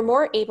 you're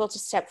more able to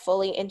step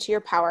fully into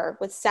your power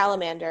with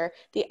Salamander,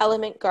 the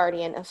element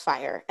guardian of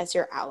fire, as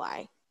your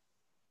ally.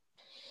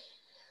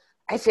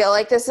 I feel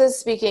like this is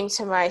speaking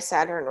to my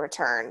Saturn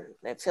return.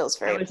 It feels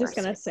very I was just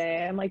going to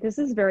say, I'm like, this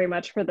is very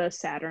much for the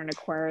Saturn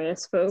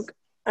Aquarius folk.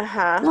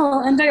 Well,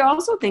 and I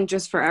also think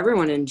just for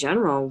everyone in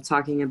general,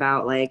 talking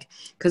about like,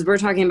 because we're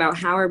talking about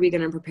how are we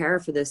going to prepare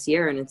for this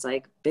year, and it's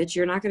like, bitch,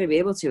 you're not going to be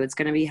able to. It's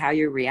going to be how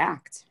you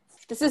react.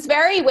 This is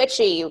very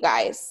witchy, you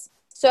guys.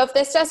 So if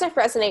this doesn't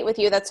resonate with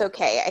you, that's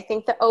okay. I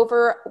think the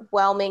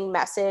overwhelming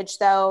message,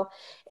 though,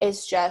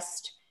 is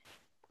just,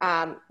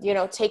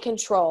 take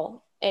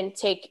control and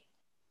take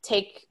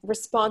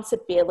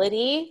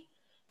responsibility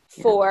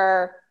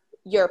for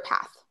your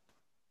path.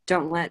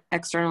 Don't let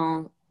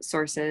external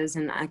sources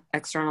and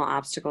external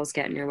obstacles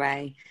get in your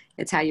way.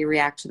 It's how you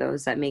react to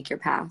those that make your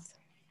path.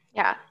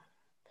 Yeah.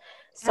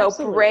 So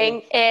Absolutely.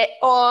 Bring it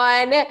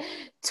on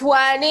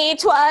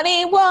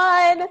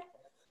 2021.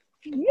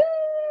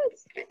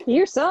 Yes.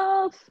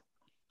 Yourself.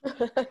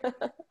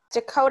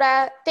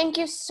 Dakota, thank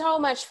you so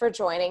much for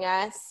joining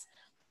us.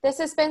 This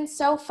has been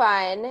so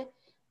fun.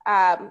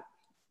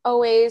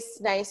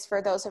 Always nice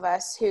for those of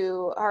us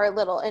who are a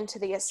little into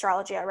the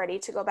astrology already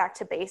to go back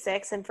to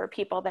basics, and for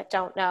people that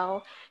don't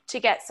know to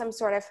get some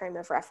sort of frame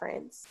of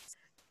reference.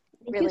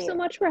 Thank you so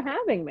much for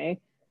having me.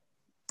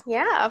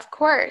 Yeah, of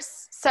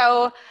course.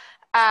 So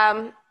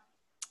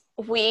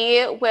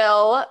we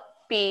will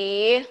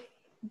be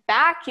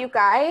back, you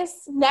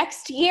guys,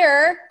 next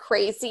year,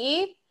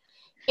 crazy,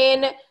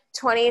 in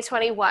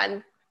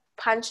 2021.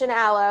 Punch and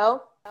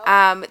Aloe.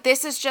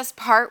 This is just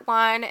part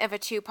one of a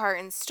 2-part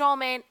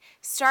installment,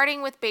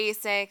 starting with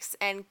basics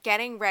and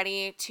getting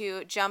ready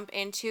to jump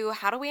into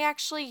how do we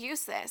actually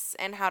use this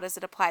and how does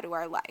it apply to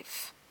our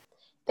life.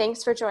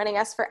 Thanks for joining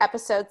us for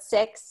episode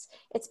 6.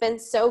 It's been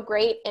so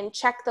great, and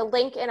check the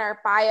link in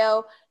our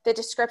bio. The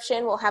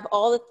description will have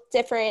all the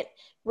different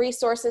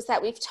resources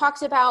that we've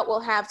talked about. We'll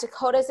have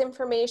Dakota's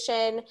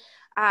information,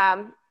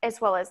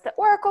 as well as the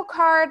oracle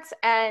cards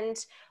and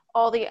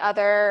all the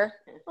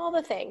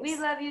things. We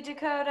love you,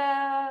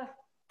 Dakota.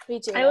 We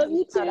do. I love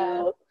you too.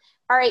 All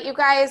right, you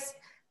guys,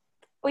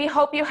 we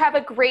hope you have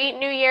a great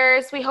New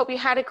Year's. We hope you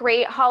had a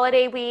great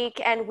holiday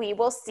week, and we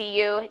will see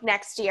you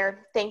next year.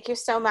 Thank you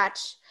so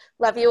much.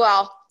 Love you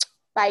all.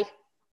 Bye.